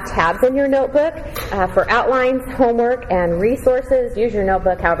 You have tabs in your notebook for outlines, homework, and resources. Use your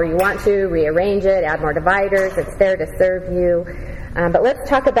notebook however you want to. Rearrange it, add more dividers. It's there to serve you. But let's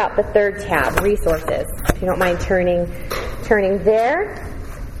talk about the third tab, resources. If you don't mind turning there.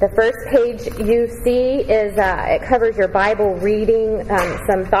 The first page you see is it covers your Bible reading,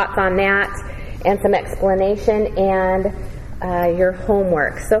 some thoughts on that, and some explanation, and your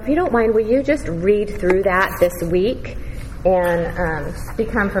homework. So if you don't mind, will you just read through that this week and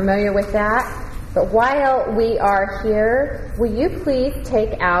become familiar with that? But while we are here, will you please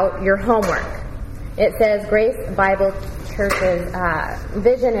take out your homework? It says Grace Bible Church's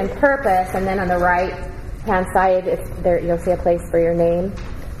vision and purpose, and then on the right-hand side, there you'll see a place for your name.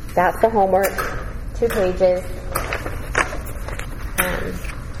 That's the homework, 2 pages.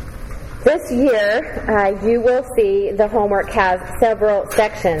 This year, you will see the homework has several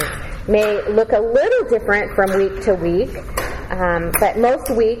sections. May look a little different from week to week, but most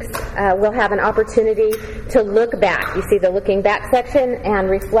weeks we'll have an opportunity to look back. You see the looking back section, and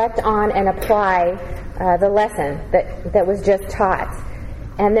reflect on and apply the lesson that was just taught.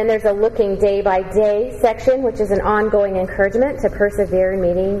 And then there's a looking day by day section, which is an ongoing encouragement to persevere in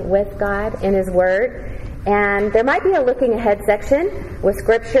meeting with God in His Word. And there might be a looking ahead section with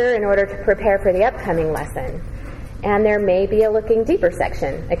scripture in order to prepare for the upcoming lesson. And there may be a looking deeper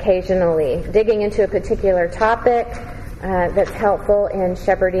section occasionally, digging into a particular topic that's helpful in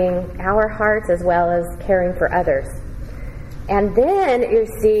shepherding our hearts as well as caring for others. And then you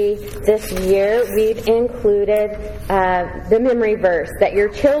see this year we've included the memory verse that your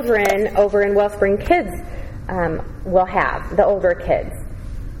children over in Wellspring Kids will have, the older kids.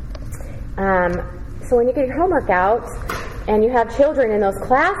 So when you get your homework out and you have children in those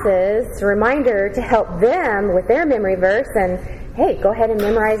classes, it's a reminder to help them with their memory verse, and hey, go ahead and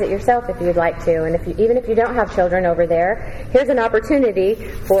memorize it yourself if you'd like to. And even if you don't have children over there, here's an opportunity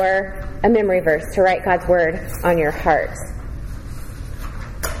for a memory verse to write God's Word on your heart.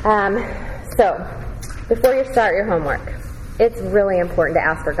 So, before you start your homework, it's really important to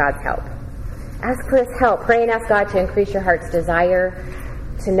ask for God's help. Ask for His help. Pray and ask God to increase your heart's desire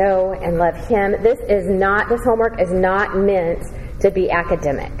to know and love Him. This homework is not meant to be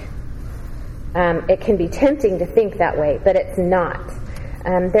academic. It can be tempting to think that way, but it's not.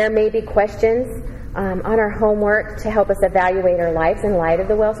 There may be questions on our homework to help us evaluate our lives in light of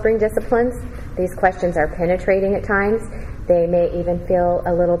the Wellspring disciplines. These questions are penetrating at times. They may even feel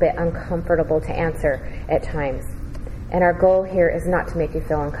a little bit uncomfortable to answer at times. And our goal here is not to make you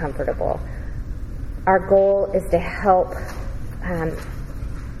feel uncomfortable. Our goal is to help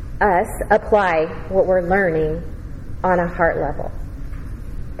us apply what we're learning on a heart level.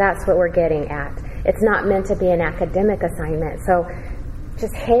 That's what we're getting at. It's not meant to be an academic assignment. So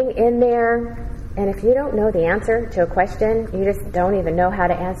just hang in there. And if you don't know the answer to a question, you just don't even know how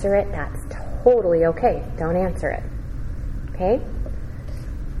to answer it, that's totally okay. Don't answer it. Okay?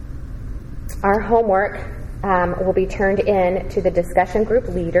 Our homework will be turned in to the discussion group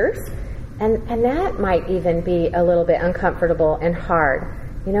leaders. And that might even be a little bit uncomfortable and hard.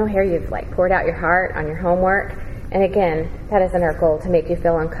 Here you've poured out your heart on your homework. And again, that isn't our goal, to make you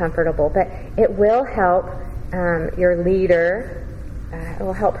feel uncomfortable. But it will help your leader. It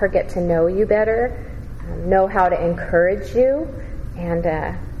will help her get to know you better, know how to encourage you, and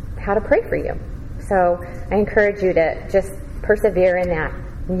how to pray for you. So I encourage you to just persevere in that.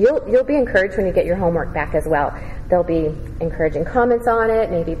 You'll be encouraged when you get your homework back as well. There'll be encouraging comments on it,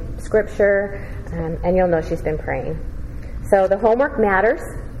 maybe scripture, and you'll know she's been praying. So the homework matters.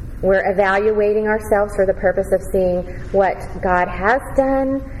 We're evaluating ourselves for the purpose of seeing what God has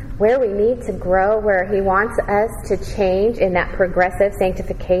done, where we need to grow, where He wants us to change in that progressive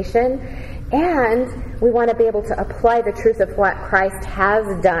sanctification, and we want to be able to apply the truth of what Christ has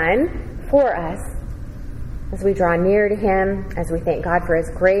done for us as we draw near to Him, as we thank God for His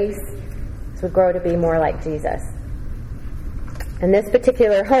grace, as we grow to be more like Jesus. In this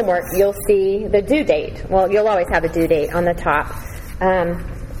particular homework, you'll see the due date. Well, you'll always have a due date on the top.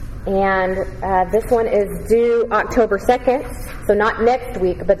 This one is due October 2nd, so not next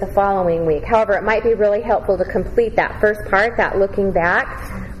week, but the following week. However, it might be really helpful to complete that first part, that looking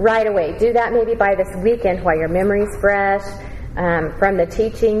back, right away. Do that maybe by this weekend while your memory's fresh from the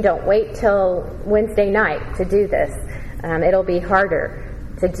teaching. Don't wait till Wednesday night to do this. It'll be harder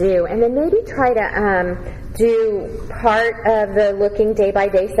to do. And then maybe try to do part of the looking day by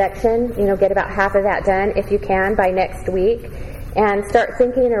day section. Get about half of that done if you can by next week. And start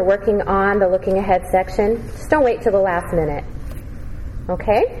thinking or working on the looking ahead section. Just don't wait till the last minute.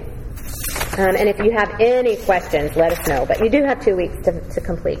 Okay? And if you have any questions, let us know. But you do have 2 weeks to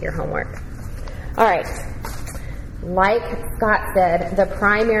complete your homework. All right. Like Scott said, the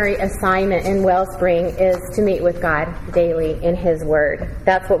primary assignment in Wellspring is to meet with God daily in His Word.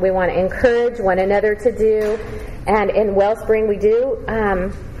 That's what we want to encourage one another to do. And in Wellspring, we do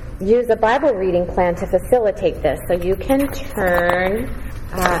use a Bible reading plan to facilitate this. So you can turn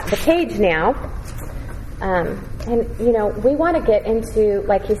the page now. We want to get into,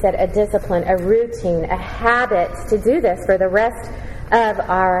 like he said, a discipline, a routine, a habit to do this for the rest of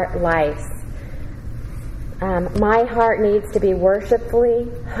our lives. My heart needs to be worshipfully,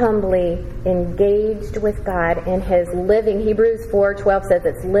 humbly engaged with God in His living. Hebrews 4:12 says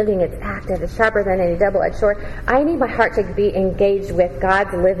it's living, it's active, it's sharper than any double-edged sword. I need my heart to be engaged with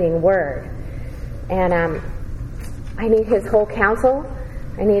God's living Word. And I need His whole counsel.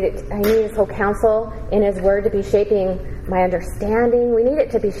 I need His whole counsel in His Word to be shaping my understanding. We need it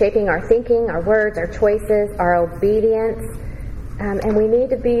to be shaping our thinking, our words, our choices, our obedience. And we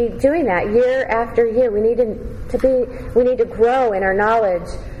need to be doing that year after year. We need to grow in our knowledge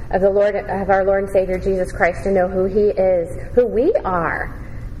of our Lord and Savior Jesus Christ, to know who He is, who we are,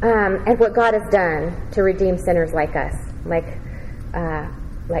 and what God has done to redeem sinners like us,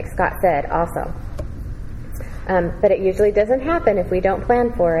 like Scott said also. But it usually doesn't happen if we don't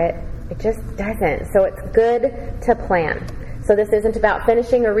plan for it. It just doesn't. So it's good to plan. So this isn't about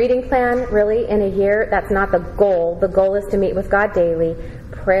finishing a reading plan, really, in a year. That's not the goal. The goal is to meet with God daily,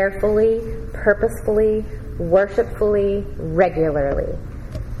 prayerfully, purposefully, worshipfully, regularly.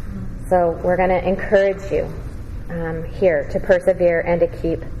 So we're going to encourage you here to persevere and to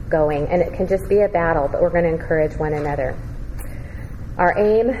keep going. And it can just be a battle, but we're going to encourage one another. Our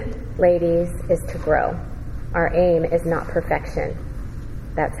aim, ladies, is to grow. Our aim is not perfection.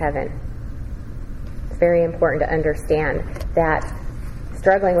 That's heaven. Very important to understand that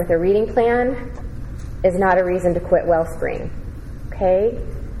struggling with a reading plan is not a reason to quit Wellspring. Okay?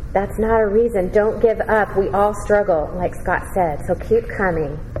 That's not a reason. Don't give up. We all struggle, like Scott said. So keep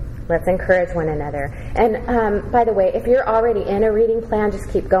coming. Let's encourage one another. And by the way, if you're already in a reading plan, just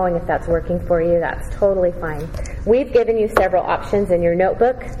keep going if that's working for you. That's totally fine. We've given you several options in your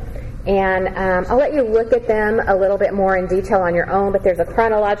notebook. And I'll let you look at them a little bit more in detail on your own, but there's a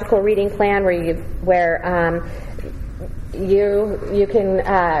chronological reading plan where you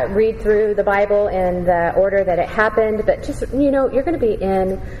can read through the Bible in the order that it happened, but just, you're going to be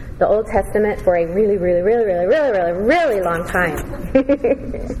in the Old Testament for a really, really, really, really, really, really, really long time.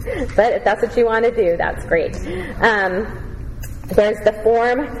 But if that's what you want to do, that's great. There's the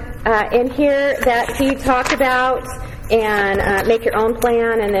form in here that he talked about. And make your own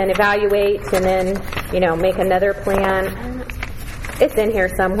plan, and then evaluate, and then, make another plan. It's in here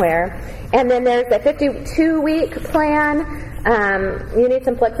somewhere. And then there's a 52-week plan. You need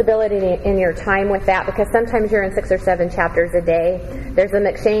some flexibility in your time with that, because sometimes you're in 6 or 7 chapters a day. There's a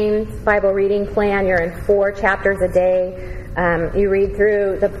McShane's Bible reading plan. You're in 4 chapters a day. You read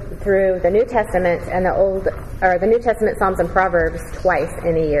through the New Testament and the New Testament, Psalms, and Proverbs twice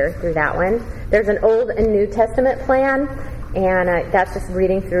in a year through that one. There's an Old and New Testament plan, and that's just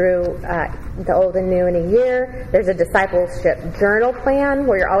reading through the Old and New in a year. There's a discipleship journal plan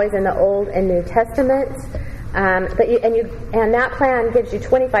where you're always in the Old and New Testament. And that plan gives you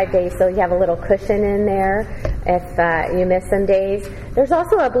 25 days, so you have a little cushion in there if you miss some days. There's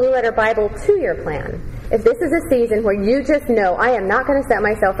also a Blue Letter Bible 2-year plan. If this is a season where you just know, I am not going to set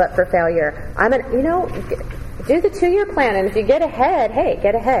myself up for failure, I'm going to, do the 2-year plan, and if you get ahead, hey,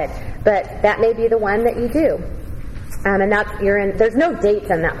 get ahead. But that may be the one that you do. And there's no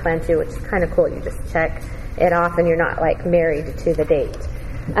dates on that plan too, which is kind of cool. You just check it off and you're not like married to the date.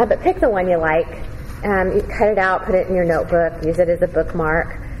 But pick the one you like. You cut it out, put it in your notebook, use it as a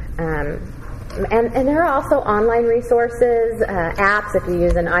bookmark. And there are also online resources, apps. If you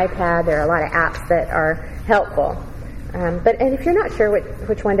use an iPad, there are a lot of apps that are helpful. And if you're not sure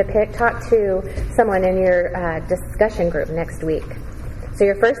which one to pick, talk to someone in your discussion group next week. So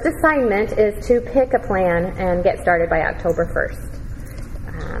your first assignment is to pick a plan and get started by October 1st.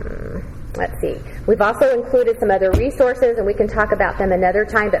 Let's see. We've also included some other resources, and we can talk about them another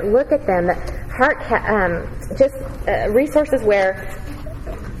time, but look at them. Resources where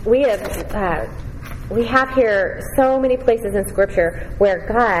we have here so many places in Scripture where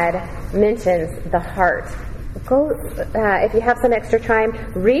God mentions the heart. Go, if you have some extra time,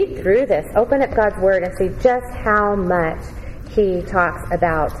 read through this. Open up God's Word and see just how much He talks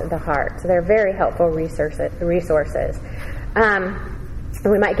about the heart. So they're very helpful resources.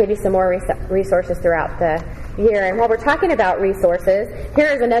 And we might give you some more resources throughout the year. And while we're talking about resources, here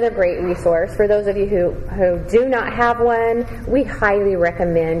is another great resource. For those of you who do not have one, we highly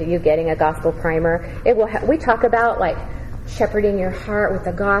recommend you getting a gospel primer. We talk about like shepherding your heart with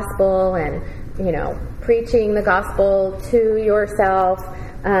the gospel and, preaching the gospel to yourself.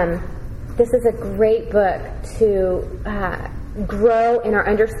 This is a great book to grow in our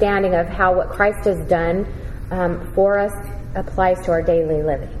understanding of how what Christ has done for us applies to our daily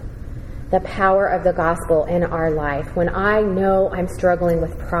living. The power of the gospel in our life. When I know I'm struggling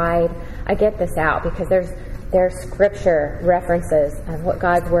with pride, I get this out because there's scripture references of what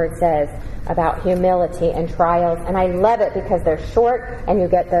God's Word says about humility and trials, and I love it because they're short and you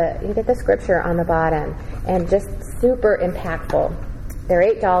get the scripture on the bottom, and just super impactful. They're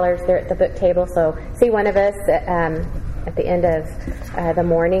 $8. They're at the book table, so see one of us at the end of the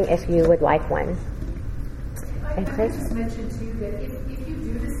morning if you would like one. And I just mentioned too that if you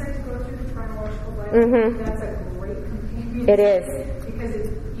do decide to go through the chronological Bible, that's a great companion. It is. Because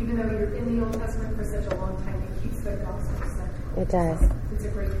even though you're in the Old Testament for such a long time, it keeps the gospel central. It does. It's a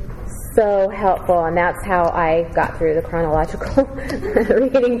great companion. So helpful, and that's how I got through the chronological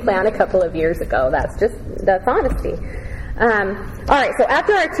reading plan a couple of years ago. That's honesty. All right, so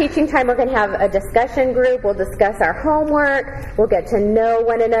after our teaching time, we're going to have a discussion group. We'll discuss our homework. We'll get to know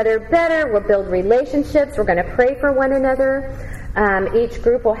one another better. We'll build relationships. We're going to pray for one another. Each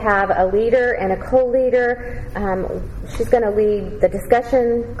group will have a leader and a co-leader. She's going to lead the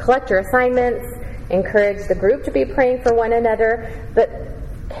discussion, collect your assignments, encourage the group to be praying for one another. But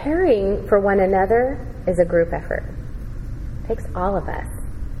caring for one another is a group effort. It takes all of us.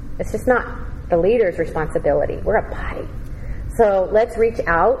 It's just not the leader's responsibility. We're a body. So let's reach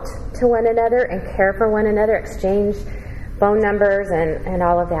out to one another and care for one another, exchange phone numbers and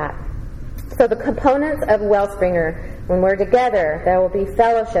all of that. So the components of Wellspringer, when we're together, there will be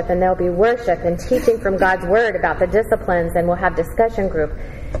fellowship and there will be worship and teaching from God's Word about the disciplines, and we'll have discussion group.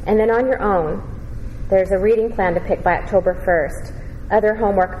 And then on your own, there's a reading plan to pick by October 1st, other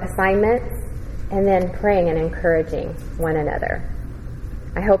homework assignments, and then praying and encouraging one another.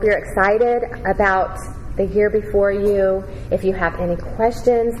 I hope you're excited about the year before you. If you have any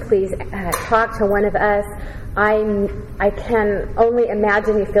questions, please talk to one of us. I can only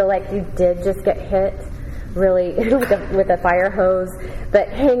imagine you feel like you did just get hit really with a fire hose, but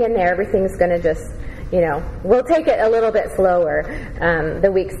hang in there. Everything's going to just, we'll take it a little bit slower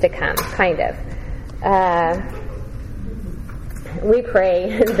the weeks to come, kind of. We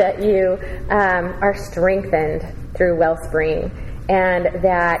pray that you are strengthened through Wellspring, and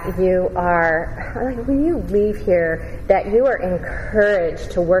that you are, when you leave here, that you are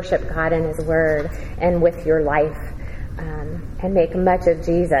encouraged to worship God in His Word and with your life, and make much of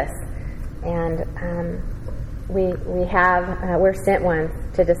Jesus. And we're sent ones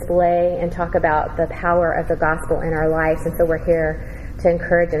to display and talk about the power of the gospel in our lives, and so we're here to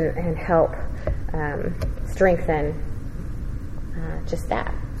encourage and help strengthen just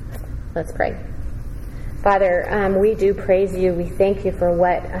that. Let's pray. Father, we do praise you. We thank you for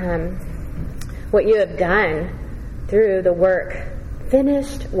what you have done through the work,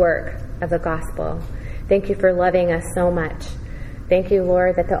 finished work of the gospel. Thank you for loving us so much. Thank you,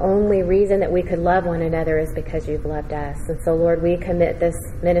 Lord, that the only reason that we could love one another is because you've loved us. And so, Lord, we commit this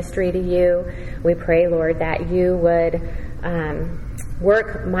ministry to you. We pray, Lord, that you would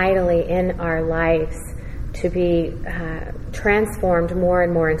work mightily in our lives to be transformed more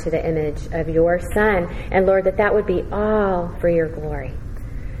and more into the image of your Son. And, Lord, that would be all for your glory.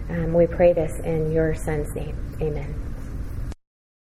 We pray this in your Son's name. Amen.